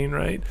happening,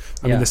 right?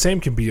 I mean, the same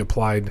can be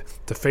applied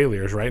to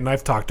failures, right? And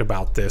I've talked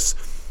about this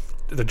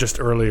just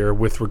earlier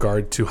with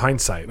regard to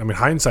hindsight. I mean,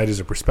 hindsight is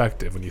a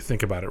perspective when you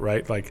think about it,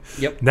 right? Like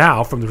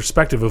now, from the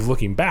perspective of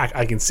looking back,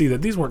 I can see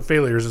that these weren't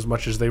failures as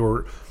much as they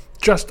were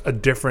just a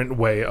different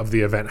way of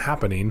the event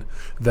happening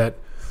that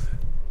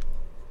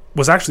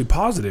was actually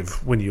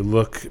positive when you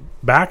look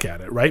back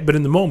at it, right? But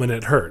in the moment,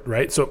 it hurt,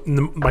 right? So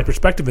my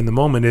perspective in the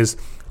moment is,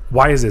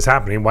 why is this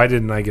happening? Why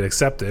didn't I get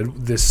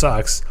accepted? This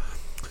sucks.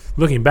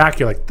 Looking back,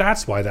 you're like,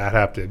 that's why that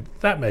happened.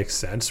 That makes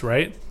sense,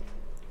 right?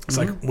 It's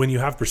like when you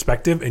have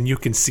perspective and you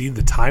can see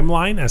the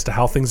timeline as to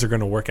how things are going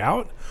to work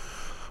out,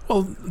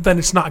 well, then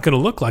it's not going to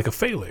look like a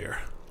failure.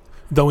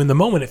 Though in the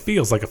moment it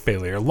feels like a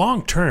failure.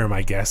 Long term,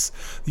 I guess,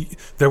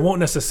 there won't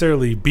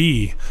necessarily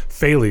be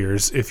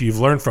failures if you've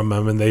learned from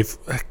them and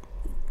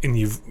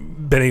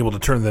you've been able to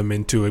turn them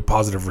into a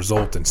positive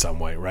result in some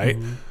way, right?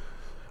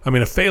 I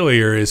mean, a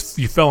failure is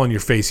you fell on your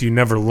face, you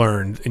never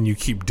learned, and you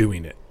keep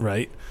doing it,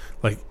 right?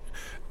 Like,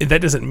 that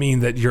doesn't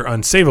mean that you're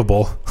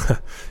unsavable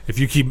if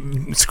you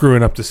keep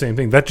screwing up the same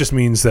thing. That just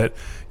means that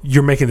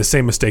you're making the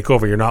same mistake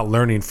over. You're not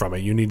learning from it.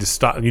 You need to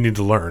stop. You need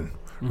to learn,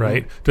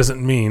 right?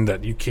 Doesn't mean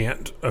that you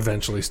can't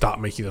eventually stop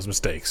making those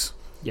mistakes.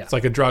 Yeah. It's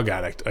like a drug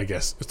addict, I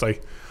guess. It's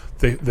like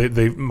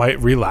they might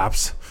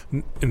relapse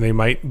and they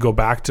might go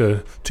back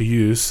to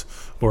use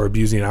or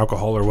abusing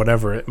alcohol or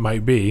whatever it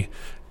might be,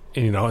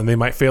 and they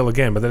might fail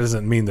again, but that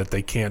doesn't mean that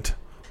they can't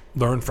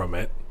learn from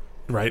it,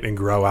 right, and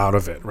grow out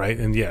of it, right?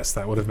 And yes,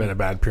 that would have been a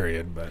bad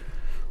period, but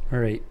All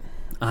right.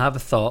 I have a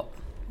thought,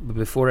 but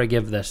before I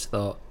give this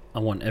thought, I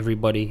want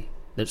everybody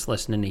that's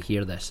listening to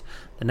hear this.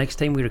 The next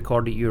time we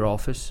record at your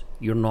office,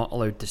 you're not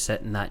allowed to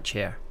sit in that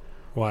chair.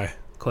 why?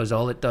 Because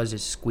all it does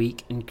is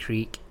squeak and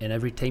creak, and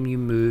every time you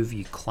move,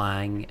 you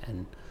clang,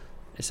 and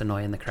it's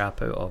annoying the crap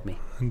out of me.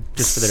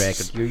 Just for the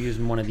record, you're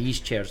using one of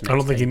these chairs next I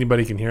don't think time.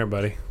 anybody can hear it,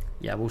 buddy.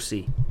 Yeah, we'll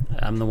see.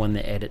 I'm the one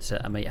that edits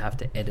it. I might have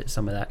to edit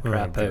some of that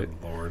crap Oh, out. good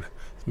Lord.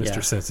 Mr. Yeah.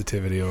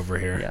 Sensitivity over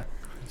here. Yeah.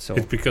 So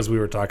It's because we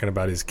were talking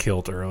about his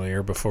kilt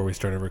earlier before we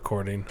started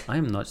recording. I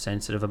am not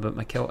sensitive about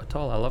my kilt at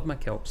all. I love my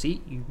kilt.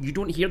 See, you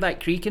don't hear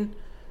that creaking?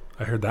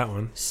 I heard that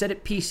one. Sit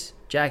at peace,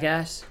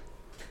 jackass.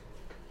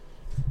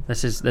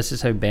 This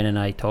is how Ben and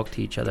I talk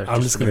to each other.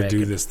 I'm just for the going to do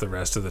record. this the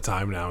rest of the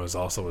time now is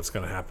also what's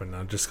going to happen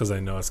now, just because I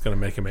know it's going to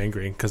make him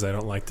angry because I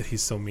don't like that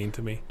he's so mean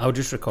to me. I'll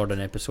just record an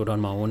episode on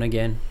my own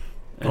again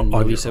and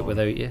on release your it own.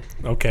 without you.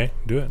 Okay,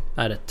 do it.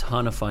 I had a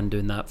ton of fun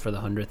doing that for the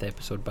 100th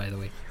episode, by the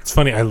way. It's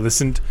funny. I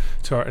listened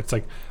to it's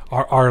like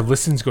our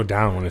listens go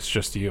down when it's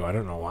just you. I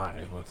don't know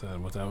why.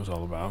 What that was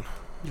all about.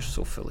 You're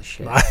so full of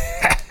shit.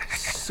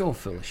 So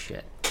full of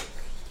shit.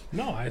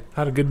 No, I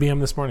had a good BM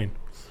this morning.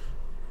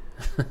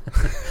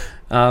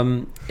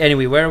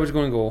 Anyway, where I was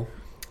going to go,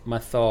 my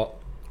thought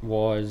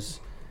was,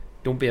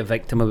 don't be a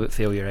victim about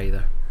failure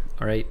either.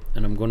 All right,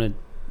 and I'm going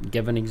to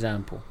give an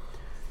example.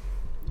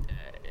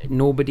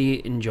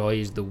 Nobody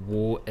enjoys the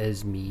woe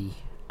is me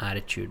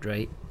attitude,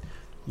 right?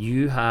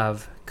 You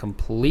have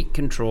complete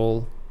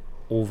control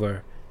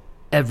over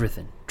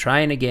everything,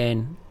 trying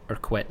again or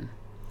quitting.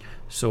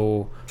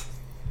 So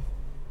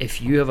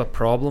if you have a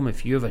problem,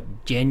 if you have a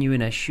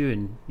genuine issue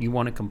and you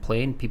want to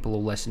complain, people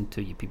will listen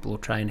to you, people will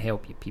try and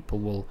help you, people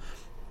will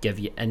give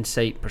you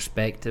insight,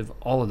 perspective,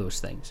 all of those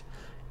things.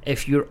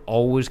 If you're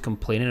always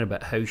complaining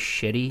about how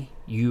shitty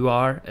you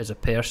are as a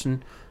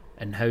person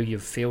and how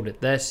you've failed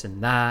at this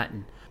and that,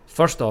 and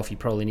first off, you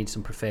probably need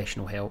some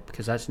professional help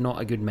because that's not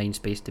a good mind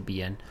space to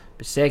be in.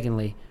 But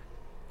secondly,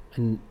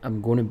 and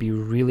I'm going to be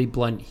really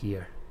blunt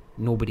here,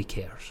 nobody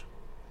cares,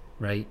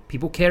 right?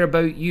 People care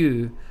about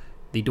you,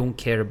 they don't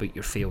care about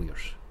your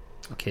failures,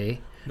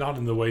 okay? Not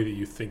in the way that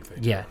you think they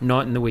do. Yeah,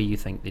 not in the way you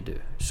think they do.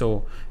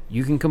 So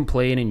you can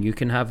complain and you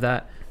can have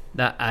that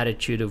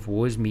attitude of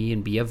woe is me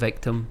and be a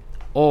victim,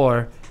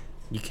 or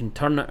you can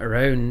turn it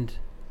around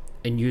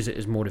and use it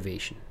as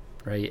motivation,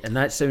 right? And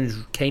that sounds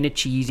kind of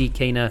cheesy,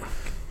 kind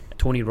of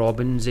Tony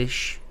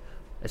Robbins-ish.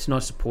 It's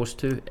not supposed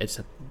to. It's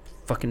a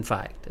fucking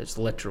fact. It's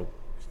literal.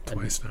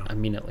 Twice now. I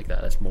mean it like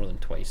that. That's more than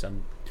twice.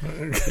 I'm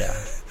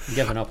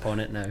giving up on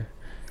it now.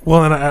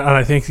 Well, and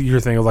I think your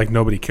thing of like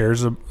nobody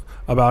cares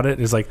about it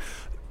is like,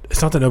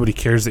 it's not that nobody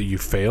cares that you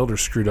failed or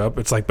screwed up.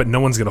 It's like, but no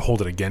one's going to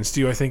hold it against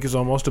you, I think is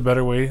almost a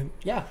better way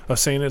of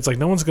saying it. It's like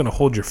no one's going to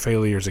hold your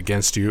failures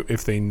against you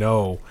if they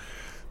know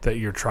that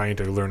you're trying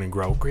to learn and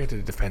grow. Granted,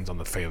 it depends on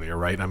the failure,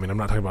 right? I mean, I'm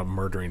not talking about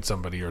murdering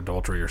somebody or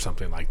adultery or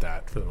something like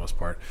that for the most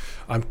part.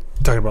 I'm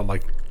talking about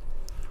like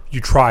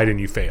you tried and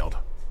you failed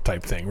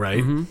type thing,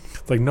 right? Mm-hmm.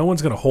 Like no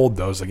one's going to hold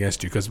those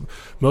against you, because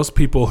most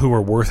people who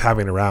are worth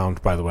having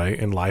around, by the way,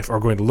 in life are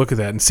going to look at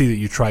that and see that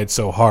you tried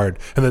so hard,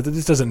 and that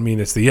this doesn't mean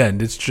it's the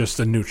end. It's just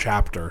a new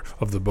chapter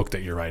of the book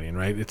that you're writing,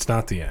 right? It's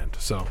not the end.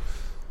 So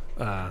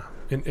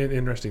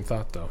interesting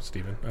thought though,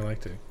 Stephen. I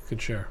liked it.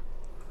 Good share.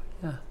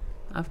 Yeah.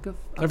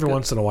 Every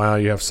once in a while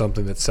you have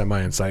something that's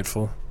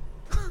semi-insightful.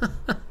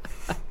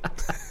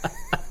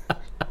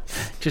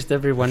 Just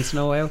every once in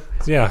a while?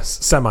 Yeah,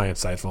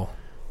 semi-insightful.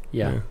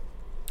 Yeah.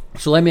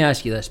 So let me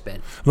ask you this,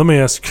 Ben. Let me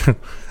ask.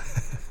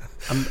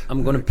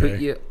 I'm going to put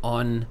you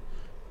on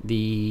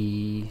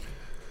the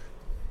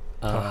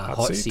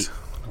hot seat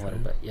a little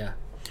bit. Yeah.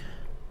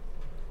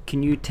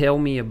 Can you tell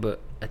me about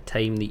a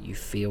time that you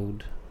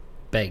failed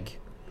big,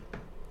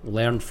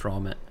 learned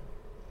from it,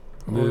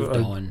 moved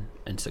on,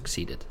 and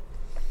succeeded?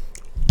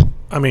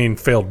 I mean,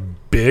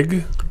 failed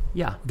big?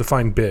 Yeah.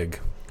 Define big.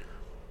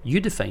 You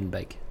define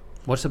big.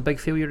 What's a big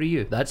failure to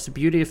you? That's the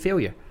beauty of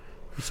failure.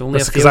 It's only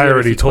That's because I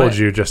already told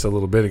you just a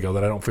little bit ago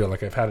that I don't feel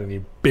like I've had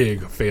any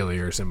big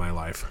failures in my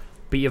life.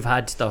 But you've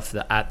had stuff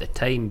that at the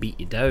time beat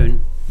you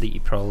down that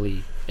you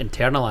probably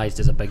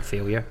internalized as a big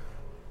failure.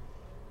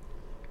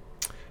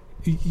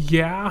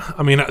 Yeah.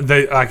 I mean,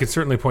 I could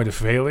certainly point to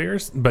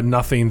failures, but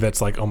nothing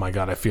that's like, oh my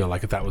God, I feel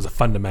like that was a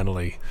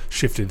fundamentally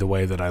shifted the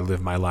way that I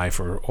live my life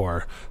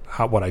or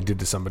what I did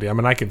to somebody. I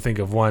mean, I can think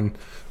of one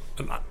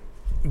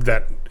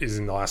that is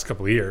in the last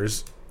couple of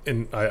years,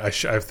 and I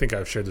think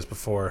I've shared this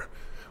before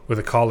with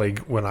a colleague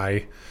when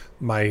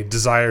my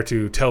desire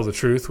to tell the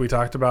truth we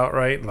talked about,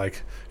 right?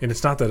 Like, and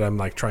it's not that I'm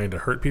like trying to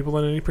hurt people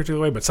in any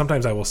particular way, but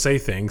sometimes I will say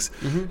things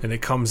and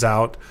it comes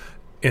out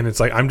and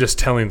it's like I'm just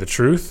telling the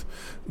truth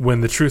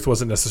when the truth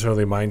wasn't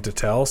necessarily mine to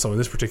tell. So in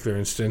this particular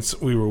instance,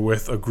 we were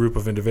with a group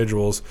of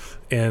individuals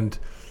and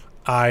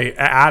I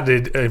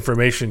added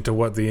information to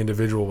what the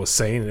individual was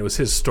saying, and it was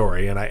his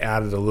story, and I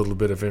added a little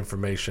bit of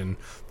information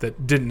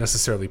that didn't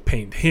necessarily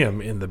paint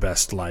him in the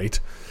best light.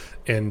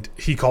 And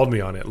he called me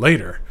on it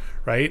later,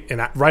 right?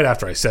 And right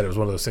after I said it, was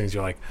one of those things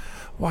you're like,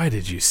 why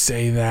did you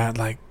say that?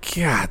 Like,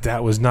 God,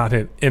 that was not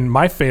it. And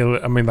my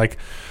failure, I mean, like,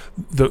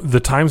 the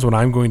times when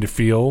I'm going to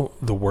feel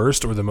the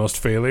worst or the most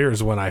failure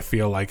is when I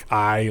feel like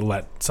I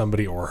let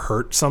somebody or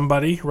hurt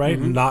somebody, right?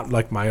 Not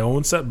like my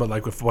own set, but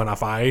like if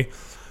I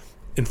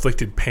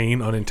inflicted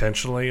pain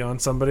unintentionally on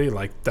somebody,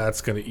 like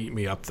that's going to eat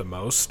me up the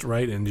most,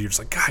 right? And you're just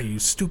like, God, you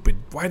stupid,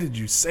 why did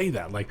you say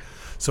that? Like,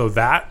 so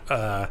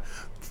that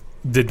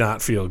did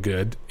not feel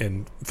good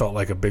and felt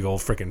like a big old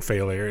freaking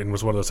failure, and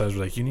was one of those times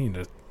where like you need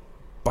to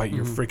bite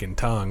your freaking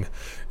tongue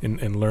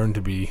and learn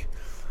to be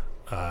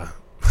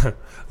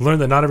learn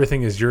that not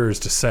everything is yours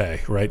to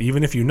say, right?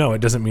 Even if you know, it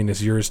doesn't mean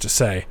it's yours to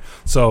say.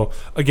 So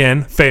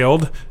again,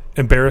 failed,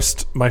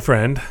 embarrassed my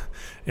friend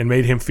and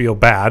made him feel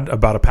bad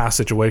about a past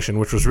situation,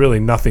 which was really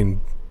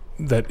nothing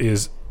that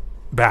is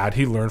bad.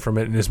 He learned from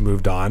it and has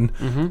moved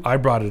on. I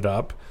brought it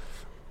up,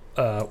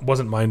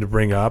 wasn't mine to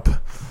bring up.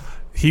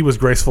 He was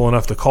graceful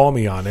enough to call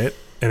me on it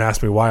and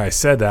ask me why I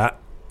said that.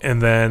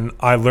 And then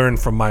I learned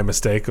from my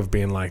mistake of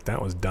being like,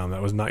 that was dumb.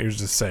 That was not yours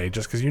to say.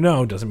 Just because you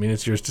know doesn't mean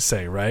it's yours to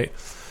say, right?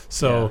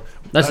 So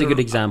that's a good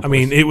example. I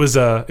mean, it was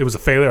a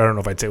failure. I don't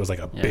know if I'd say it was like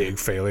a big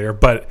failure,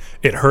 but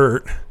it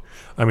hurt.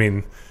 I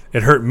mean,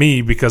 it hurt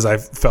me because I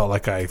felt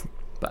like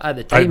but at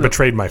the time, I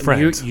betrayed my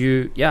friend.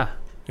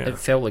 It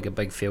felt like a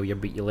big failure,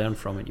 but you learned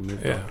from it. You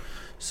moved on.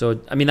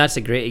 So I mean, that's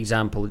a great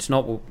example. It's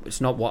not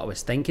what I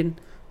was thinking.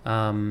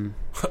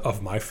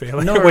 Of my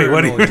failure? No, wait,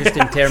 what do you just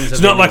in terms of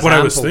it's not like example. what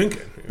I was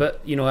thinking.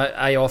 But you know,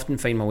 I often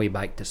find my way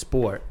back to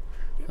sport.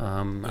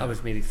 I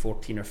was maybe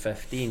 14 or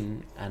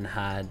 15 and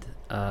had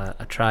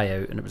a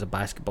tryout, and it was a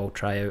basketball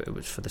tryout. It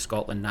was for the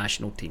Scotland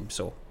national team,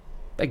 so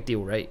big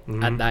deal, right?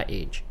 At that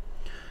age.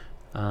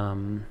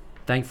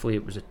 Thankfully,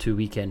 it was a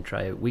 2-weekend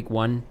tryout. Week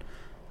 1,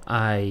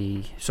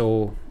 I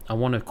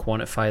want to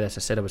quantify this.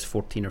 I said I was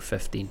 14 or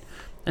 15.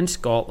 In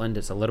Scotland,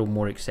 it's a little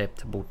more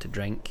acceptable to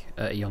drink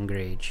at a younger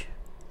age.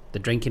 The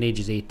drinking age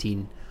is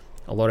 18.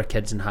 A lot of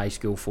kids in high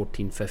school,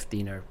 14,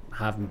 15, are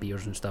having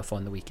beers and stuff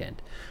on the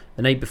weekend.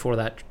 The night before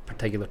that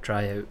particular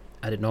tryout,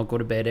 I did not go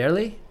to bed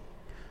early.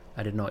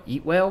 I did not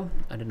eat well.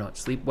 I did not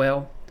sleep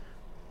well.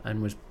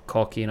 and was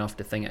cocky enough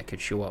to think I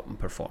could show up and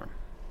perform.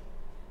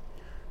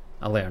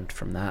 I learned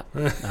from that.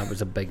 That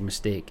was a big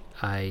mistake.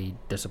 I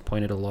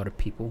disappointed a lot of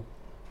people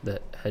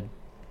that had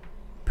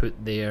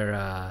put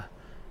their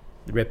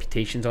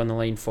reputations on the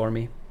line for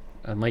me.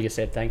 And like I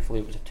said,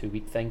 thankfully it was a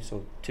 2-week thing.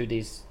 So 2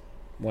 days,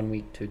 1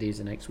 week, 2 days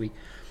the next week.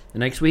 The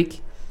next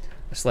week,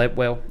 I slept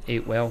well,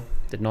 ate well,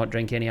 did not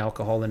drink any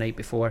alcohol the night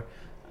before.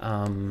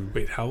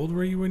 Wait, how old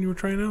were you when you were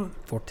trying out?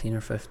 14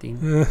 or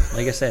 15.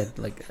 Like I said,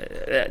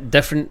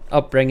 different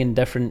upbringing,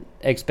 different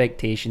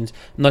expectations.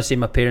 I'm not saying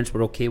my parents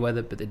were okay with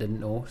it, but they didn't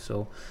know.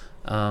 So,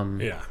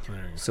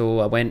 so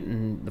I went,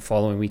 and the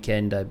following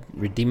weekend I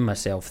redeemed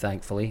myself,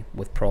 thankfully,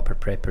 with proper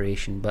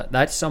preparation. But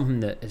that's something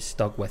that has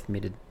stuck with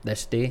me to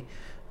this day,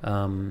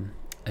 and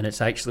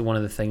it's actually one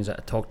of the things that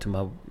I talked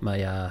to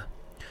my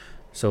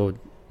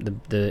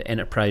the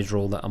enterprise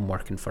role that I'm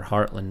working for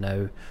Heartland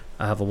now.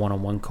 I have a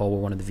one-on-one call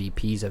with one of the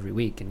VPs every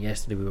week, and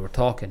yesterday we were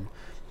talking,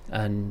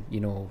 and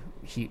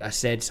I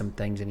said some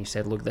things, and he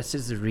said, look, this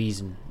is the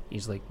reason.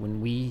 He's like,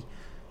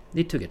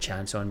 they took a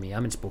chance on me.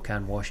 I'm in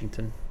Spokane,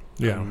 Washington.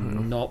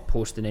 I'm not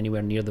posting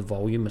anywhere near the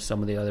volume of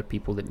some of the other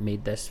people that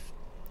made this.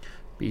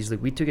 But he's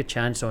like, we took a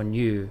chance on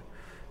you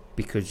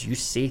because you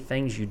say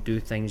things, you do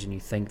things, and you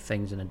think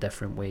things in a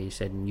different way. He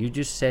said, and you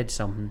just said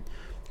something,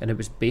 and it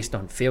was based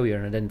on failure,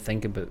 and I didn't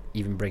think about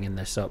even bringing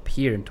this up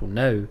here until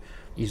now.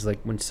 He's like,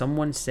 when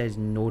someone says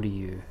no to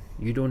you,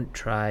 you don't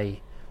try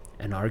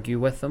and argue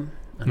with them.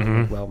 And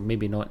I'm like, well,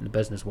 maybe not in the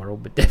business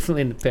world, but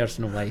definitely in the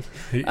personal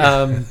life. He's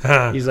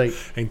like,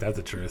 ain't that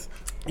the truth?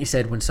 He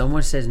said, when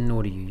someone says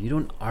no to you, you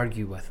don't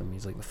argue with them.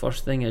 He's like, the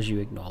first thing is you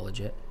acknowledge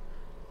it,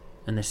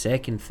 and the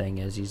second thing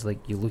is, he's like,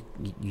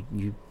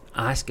 you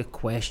ask a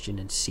question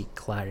and seek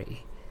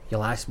clarity.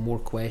 You'll ask more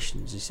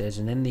questions, he says,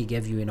 and then they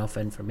give you enough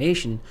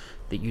information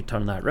that you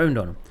turn that round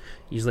on them.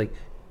 He's like,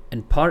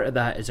 and part of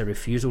that is a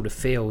refusal to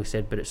fail, he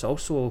said, but it's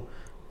also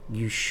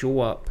you show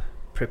up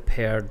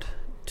prepared.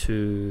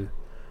 You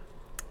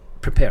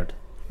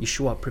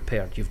show up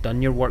prepared. You've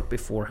done your work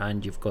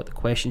beforehand. You've got the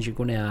questions you're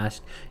going to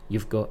ask.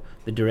 You've got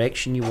the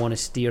direction you want to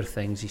steer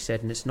things, he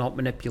said, and it's not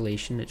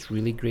manipulation. It's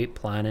really great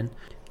planning.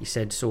 He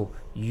said, so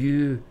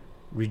you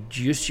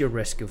reduce your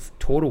risk of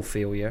total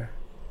failure,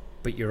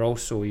 but you're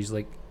also, he's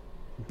like,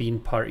 being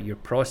part of your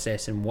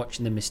process and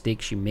watching the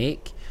mistakes you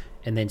make,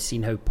 and then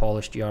seeing how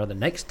polished you are the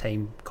next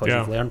time because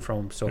you've learned from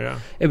them. So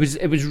it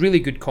was really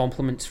good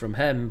compliments from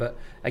him. But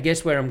I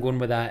guess where I'm going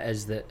with that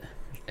is that,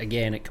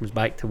 again, it comes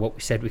back to what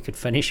we said we could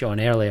finish on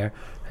earlier,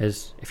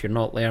 is if you're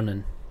not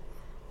learning,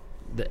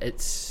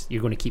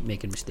 you're going to keep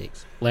making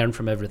mistakes. Learn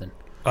from everything.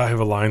 I have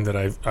a line that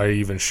I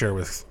even share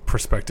with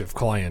prospective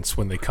clients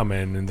when they come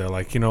in and they're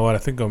like, you know what, I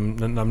think I'm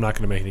not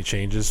going to make any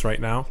changes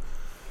right now.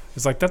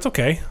 It's like, that's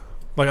okay.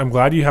 Like, I'm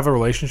glad you have a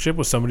relationship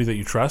with somebody that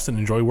you trust and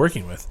enjoy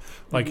working with.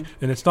 Like,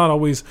 and it's not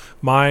always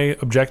my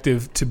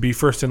objective to be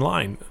first in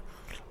line.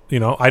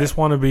 I just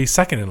want to be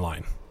second in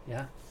line.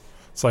 Yeah.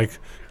 It's like,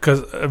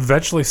 because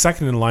eventually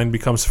second in line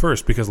becomes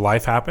first because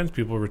life happens,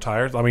 people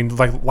retire. I mean,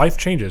 like, life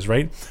changes,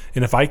 right?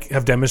 And if I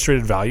have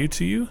demonstrated value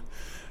to you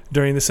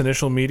during this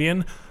initial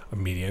meeting,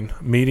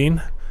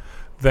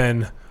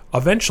 then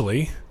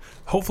eventually,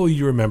 hopefully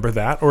you remember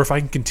that. Or if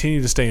I can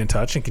continue to stay in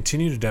touch and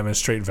continue to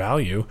demonstrate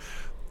value,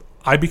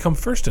 I become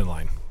first in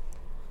line.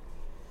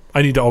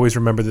 I need to always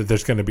remember that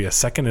there's going to be a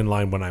second in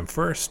line when I'm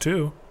first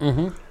too,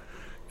 and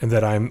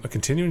that I'm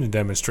continuing to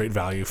demonstrate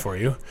value for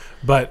you.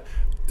 But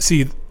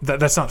see,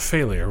 that's not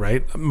failure,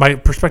 right? My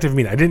perspective,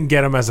 I didn't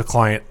get him as a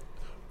client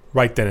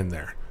right then and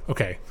there.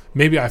 Okay,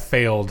 maybe I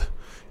failed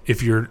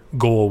if your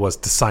goal was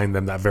to sign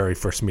them that very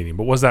first meeting,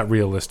 but was that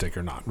realistic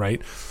or not,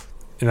 right?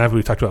 And as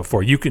we talked about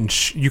before, you can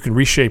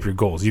reshape your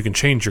goals. You can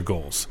change your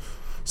goals.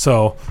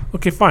 So,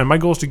 okay, fine. My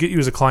goal is to get you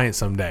as a client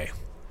someday.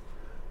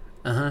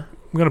 I'm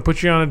going to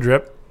put you on a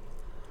drip.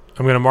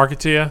 I'm going to market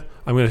to you.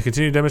 I'm going to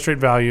continue to demonstrate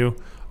value.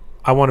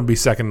 I want to be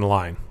second in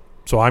line.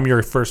 So I'm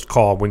your first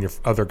call when your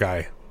other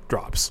guy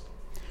drops.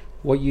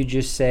 What you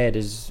just said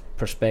is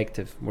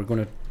perspective. We're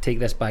going to take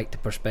this back to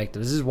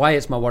perspective. This is why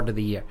it's my word of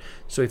the year.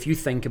 So if you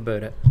think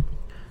about it,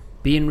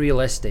 being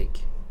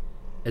realistic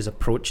is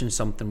approaching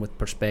something with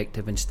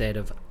perspective instead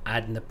of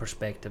adding the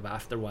perspective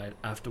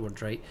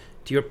afterwards, right?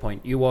 To your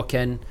point, you walk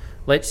in,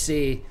 let's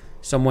say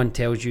someone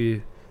tells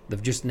you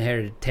they've just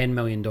inherited $10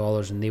 million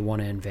and they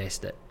want to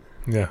invest it.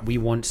 Yeah. We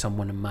want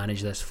someone to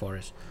manage this for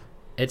us.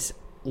 It's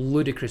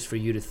ludicrous for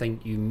you to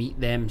think you meet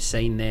them,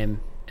 sign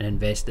them, and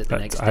invest it the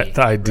next day.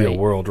 The ideal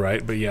world,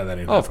 right? But yeah, that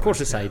ain't. Of course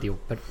it's ideal,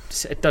 but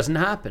it doesn't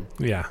happen.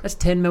 Yeah. That's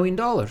 $10 million.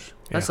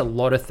 That's a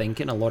lot of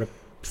thinking,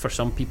 for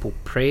some people,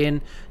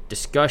 praying,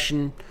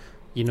 discussion,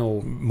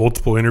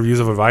 multiple interviews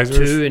of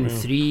advisors, 2 and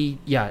 3.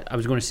 Yeah, I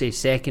was going to say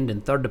second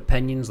and third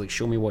opinions, like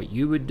show me what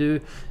you would do.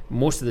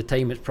 Most of the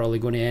time, it's probably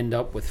going to end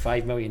up with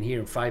 $5 million here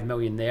and $5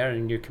 million there,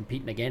 and you're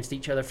competing against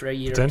each other for a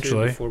year or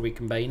two before we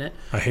combine it.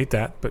 I hate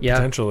that, but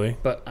potentially.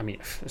 But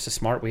it's a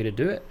smart way to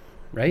do it,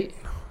 right?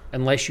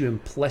 Unless you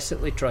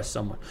implicitly trust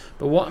someone.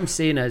 But what I'm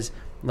saying is,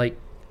 like,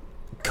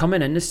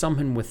 coming into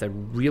something with a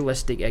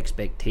realistic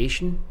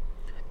expectation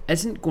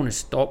isn't going to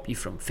stop you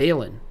from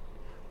failing.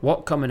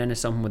 What coming into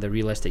something with a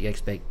realistic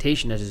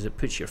expectation is it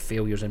puts your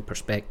failures in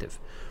perspective.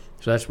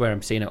 So that's where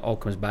I'm saying it all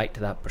comes back to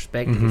that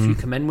perspective. Mm-hmm. If you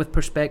come in with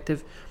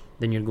perspective,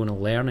 then you're going to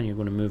learn and you're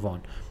going to move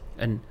on.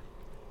 And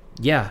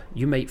yeah,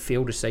 you might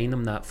fail to sign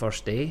them that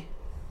first day,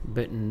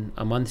 but in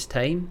a month's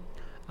time,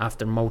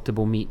 after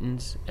multiple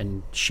meetings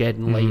and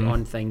shedding light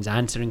on things,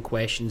 answering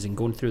questions and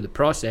going through the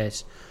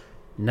process,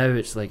 now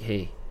it's like,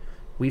 hey,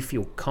 we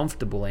feel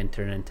comfortable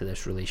entering into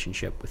this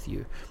relationship with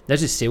you.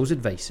 This is sales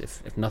advice,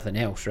 if nothing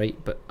else, right?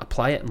 But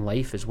apply it in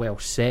life as well.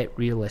 Set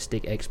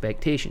realistic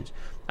expectations.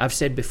 I've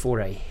said before,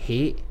 I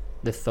hate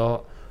the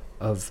thought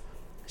of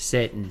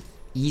setting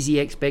easy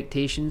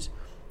expectations,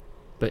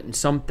 but in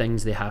some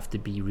things they have to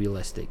be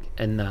realistic.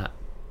 In that,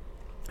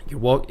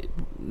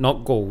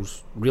 not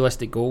goals,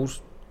 realistic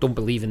goals. Don't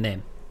believe in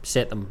them.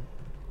 Set them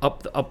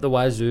up the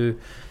wazoo.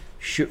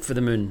 Shoot for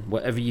the moon,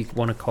 whatever you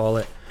want to call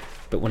it.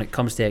 But when it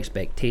comes to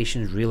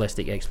expectations,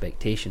 realistic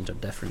expectations are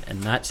different,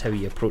 and that's how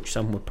you approach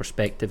something with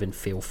perspective and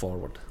fail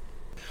forward.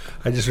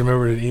 I just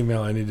remembered an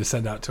email I need to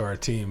send out to our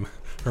team,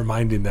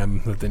 reminding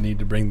them that they need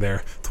to bring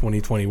their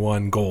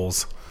 2021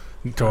 goals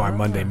to our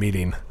Monday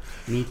meeting.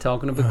 Me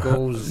talking about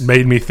goals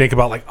made me think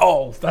about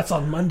that's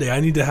on Monday. I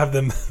need to have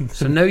them.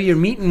 So now your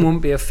meeting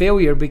won't be a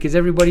failure because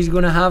everybody's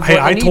going to have. Hey,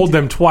 I told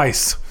them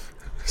twice,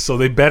 so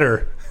they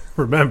better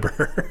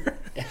remember.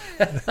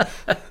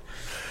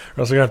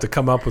 Or else we're gonna have to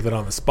come up with it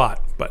on the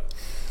spot. But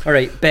all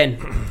right, Ben,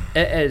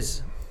 it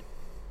is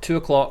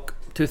 2:00,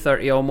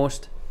 2:30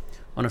 almost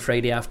on a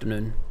Friday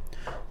afternoon.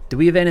 Do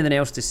we have anything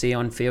else to say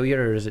on failure,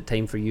 or is it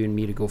time for you and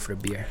me to go for a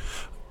beer?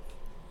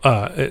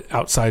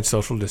 Outside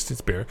social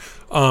distance beer.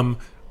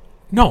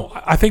 No,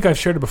 I think I've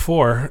shared it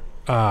before,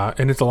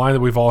 and it's a line that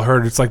we've all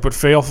heard. It's like, but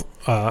fail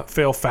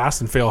fast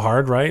and fail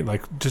hard, right?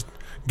 Like, just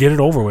get it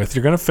over with.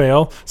 You're gonna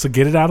fail, so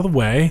get it out of the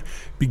way.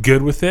 Be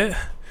good with it.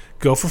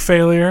 Go for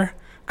failure.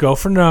 Go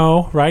for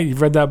no, right?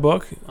 You've read that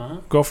book.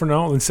 Go for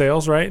no in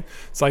sales, right?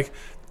 It's like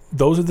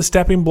those are the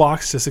stepping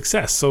blocks to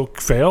success. So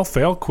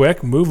fail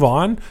quick, move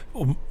on,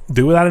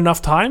 do that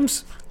enough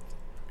times,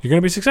 you're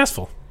going to be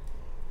successful.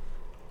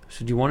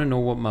 So do you want to know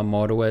what my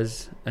motto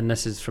is? And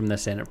this is from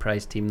this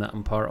enterprise team that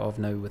I'm part of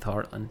now with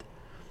Heartland.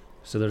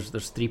 So there's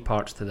 3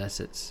 parts to this.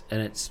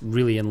 It's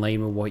really in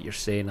line with what you're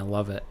saying. I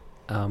love it.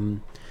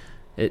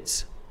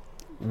 It's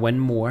win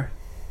more,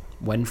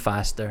 win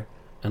faster,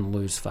 and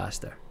lose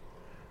faster.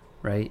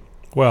 Right?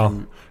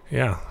 Well,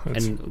 yeah.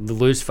 And the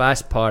lose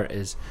fast part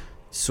is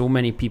so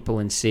many people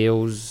in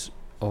sales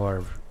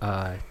or,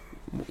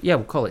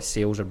 we'll call it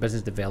sales or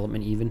business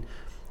development even,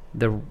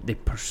 they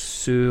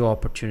pursue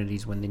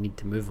opportunities when they need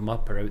to move them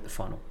up or out the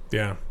funnel.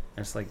 Yeah.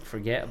 And it's like,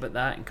 forget about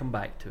that and come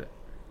back to it.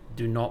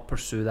 Do not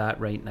pursue that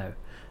right now.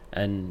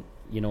 And,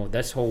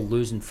 this whole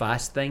losing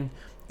fast thing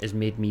has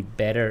made me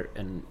better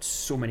in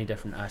so many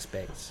different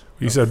aspects.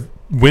 You said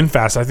win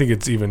fast. I think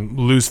it's even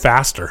lose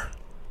faster.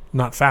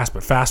 Not fast,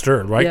 but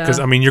faster, right? Because,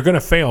 you're going to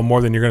fail more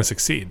than you're going to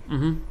succeed.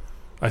 Mm-hmm.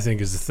 I think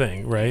is the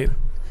thing, right?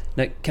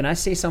 Now, can I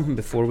say something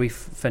before we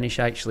finish,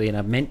 actually? And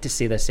I meant to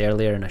say this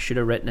earlier, and I should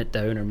have written it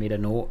down or made a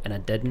note, and I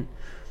didn't.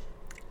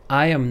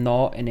 I am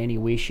not in any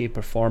way, shape,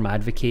 or form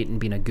advocating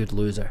being a good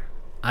loser.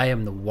 I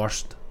am the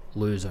worst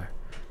loser,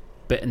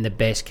 but in the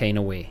best kind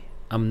of way.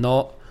 I'm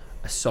not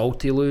a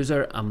salty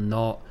loser. I'm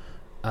not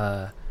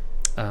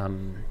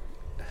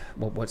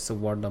what's the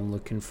word I'm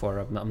looking for?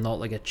 I'm not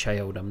like a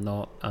child. I'm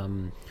not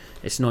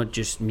it's not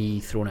just me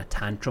throwing a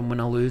tantrum when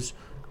I lose.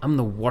 I'm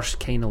the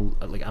worst kind of,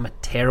 I'm a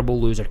terrible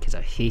loser because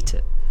I hate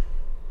it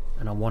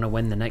and I want to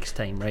win the next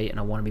time, right? And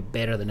I want to be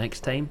better the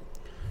next time.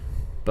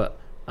 But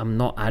I'm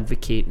not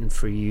advocating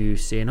for you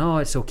saying, oh,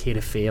 it's okay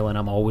to fail and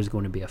I'm always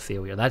going to be a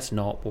failure. That's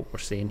not what we're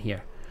saying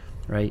here,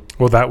 right?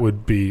 Well, that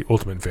would be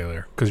ultimate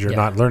failure because you're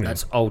not learning.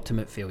 That's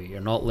ultimate failure.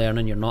 You're not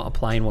learning. You're not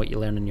applying what you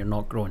learn, and you're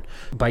not growing.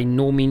 By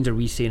no means are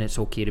we saying it's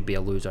okay to be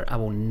a loser. I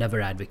will never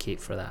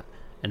advocate for that.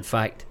 In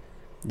fact,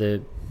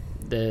 the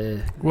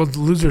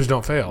losers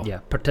don't fail. Yeah,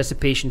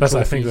 participation trophies.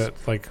 I think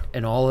that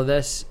in all of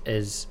this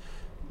is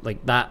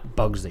that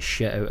bugs the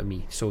shit out of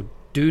me. So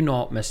do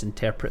not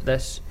misinterpret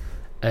this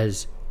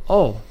as,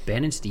 oh,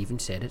 Ben and Stephen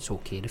said it's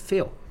okay to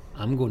fail.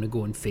 I'm going to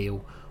go and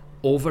fail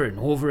over and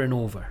over and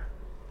over.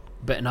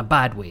 But in a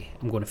bad way.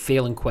 I'm going to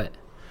fail and quit.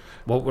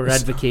 What we're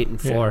advocating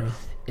for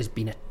is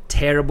being a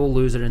terrible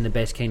loser in the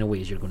best kind of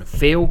ways. You're going to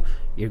fail,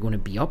 you're going to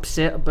be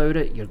upset about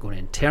it, you're going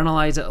to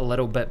internalize it a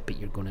little bit, but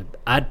you're going to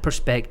add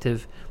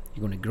perspective,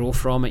 you're going to grow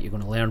from it, you're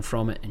going to learn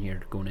from it, and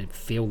you're going to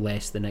fail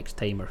less the next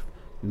time, or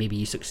maybe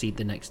you succeed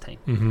the next time.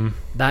 Mm-hmm.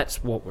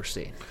 That's what we're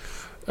saying.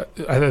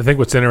 I think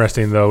what's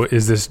interesting, though,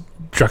 is this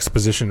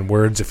juxtaposition in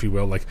words, if you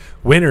will. Like,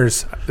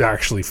 winners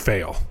actually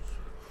fail.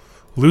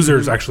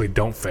 Losers actually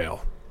don't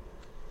fail.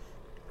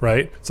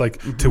 Right? It's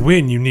like, to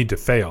win, you need to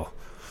fail.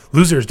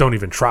 Losers don't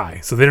even try,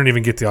 so they don't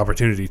even get the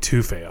opportunity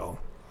to fail.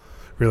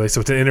 Really?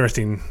 So it's an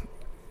interesting,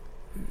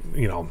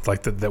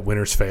 that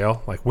winners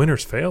fail. Like,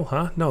 winners fail,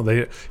 huh? No,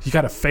 you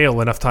got to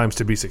fail enough times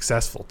to be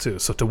successful, too.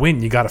 So to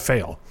win, you got to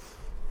fail.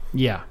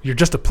 Yeah. You're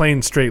just a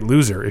plain straight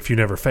loser if you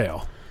never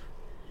fail.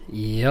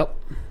 Yep.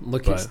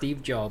 Look at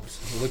Steve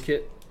Jobs. Look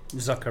at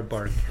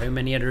Zuckerberg. How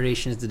many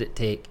iterations did it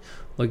take?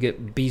 Look at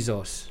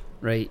Bezos,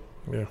 right?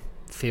 Yeah.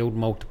 Failed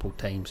multiple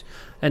times.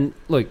 And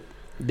look,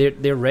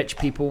 they're rich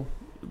people.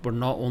 We're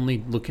not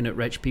only looking at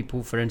rich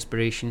people for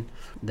inspiration.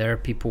 There are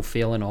people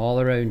failing all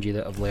around you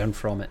that have learned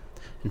from it.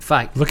 In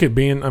fact, you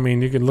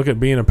can look at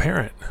being a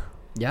parent.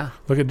 yeah.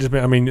 Look at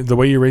the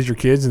way you raise your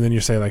kids, and then you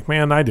say like,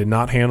 man, I did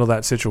not handle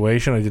that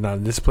situation. I did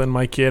not discipline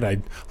my kid. I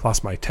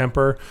lost my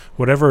temper.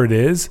 Whatever it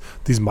is,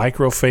 these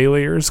micro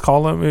failures,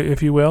 call them,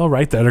 if you will,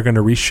 right, that are going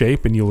to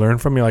reshape and you learn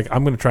from. You're like,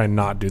 I'm going to try and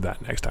not do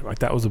that next time. Like,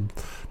 that was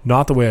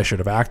not the way I should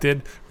have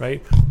acted,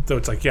 right? So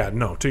it's like, yeah,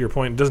 no, to your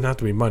point, it doesn't have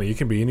to be money. It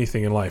can be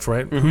anything in life,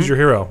 right? Mm-hmm. Who's your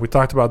hero? We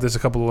talked about this a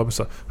couple of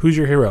episodes. Who's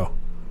your hero?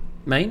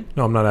 Mine?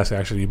 No, I'm not asking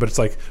actually, but it's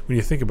like when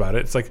you think about it,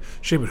 it's like,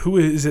 but who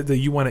is it that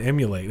you want to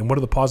emulate, and what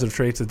are the positive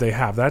traits that they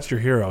have? That's your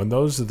hero, and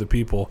those are the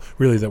people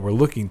really that we're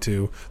looking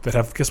to that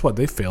have. Guess what?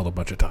 They failed a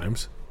bunch of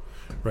times,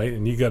 right?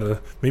 And you got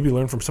to maybe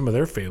learn from some of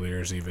their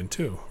failures even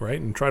too, right?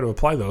 And try to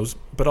apply those,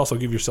 but also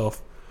give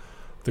yourself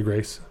the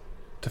grace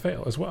to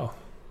fail as well.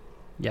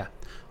 Yeah.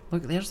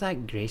 Look, there's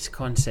that grace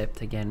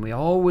concept again. We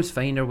always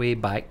find our way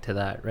back to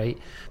that, right?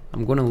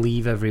 I'm going to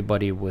leave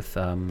everybody with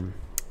a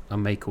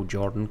Michael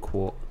Jordan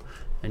quote.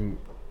 And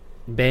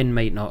Ben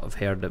might not have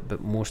heard it,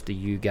 but most of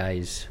you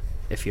guys,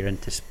 if you're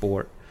into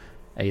sport,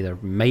 either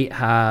might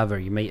have or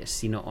you might have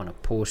seen it on a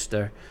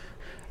poster.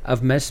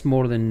 I've missed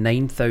more than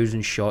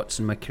 9,000 shots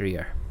in my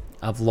career.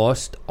 I've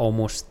lost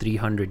almost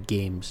 300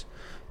 games.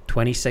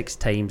 26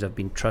 times I've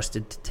been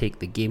trusted to take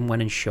the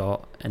game-winning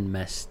shot and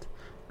missed.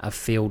 I've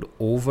failed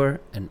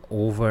over and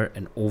over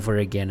and over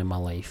again in my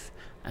life,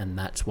 and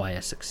that's why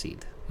I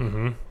succeed.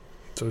 Mm-hmm.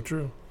 So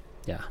true.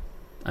 Yeah.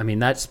 I mean,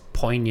 that's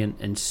poignant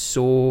and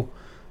so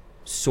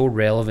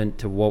relevant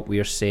to what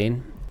we're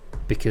saying,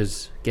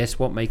 because guess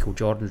what Michael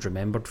Jordan's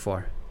remembered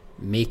for?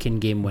 Making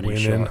game-winning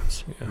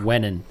shots,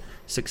 winning,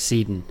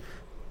 succeeding,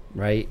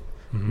 right?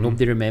 Mm-hmm.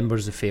 Nobody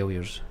remembers the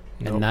failures.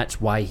 Nope. And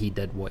that's why he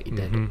did what he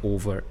did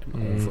over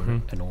and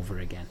over and over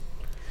again.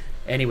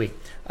 Anyway.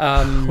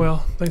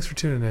 Well, thanks for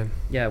tuning in.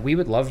 Yeah, we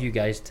would love you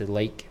guys to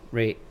like,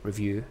 rate,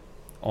 review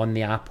on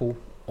the Apple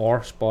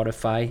or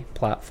Spotify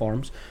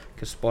platforms,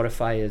 because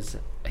Spotify is...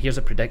 Here's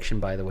a prediction,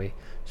 by the way.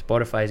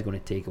 Spotify is going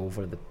to take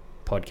over the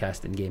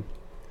podcasting game.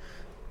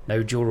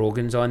 Now Joe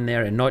Rogan's on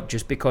there, and not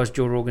just because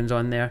Joe Rogan's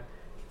on there.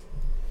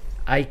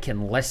 I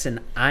can listen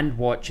and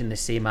watch in the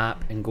same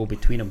app and go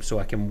between them, so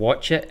I can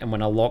watch it, and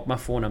when I lock my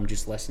phone, I'm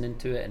just listening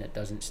to it and it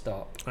doesn't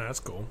stop. Oh, that's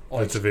cool.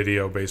 It's a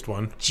video-based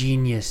one.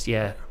 Genius,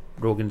 yeah.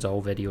 Rogan's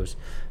all videos.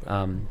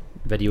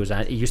 Videos,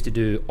 and he used to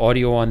do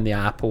audio on the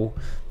Apple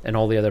and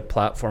all the other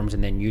platforms,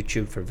 and then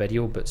YouTube for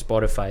video, but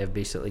Spotify have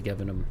basically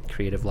given him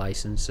creative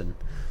license, and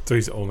so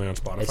he's only on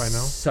Spotify it's now?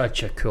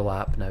 such a cool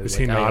app now. Is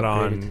he not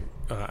on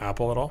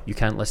Apple at all? You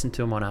can't listen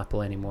to him on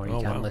Apple anymore. You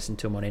can't wow. listen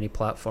to him on any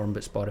platform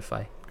but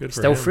Spotify. Good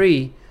for Still him.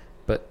 free,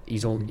 but he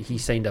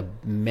signed a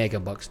mega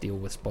bucks deal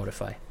with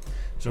Spotify.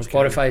 So Okay.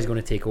 Spotify is going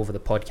to take over the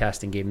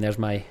podcasting game. There's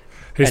my...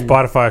 Hey, and-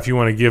 Spotify, if you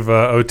want to give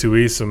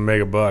O2E some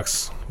mega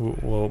bucks,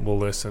 we'll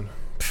listen.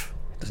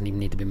 Doesn't even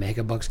need to be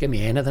mega bucks. Give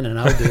me anything and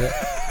I'll do it.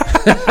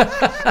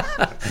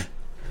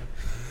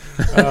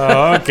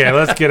 Okay,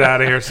 let's get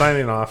out of here.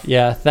 Signing off.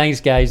 Yeah,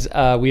 thanks guys.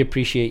 We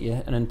appreciate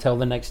you. And until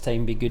the next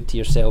time, be good to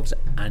yourselves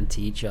and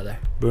to each other.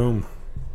 Boom.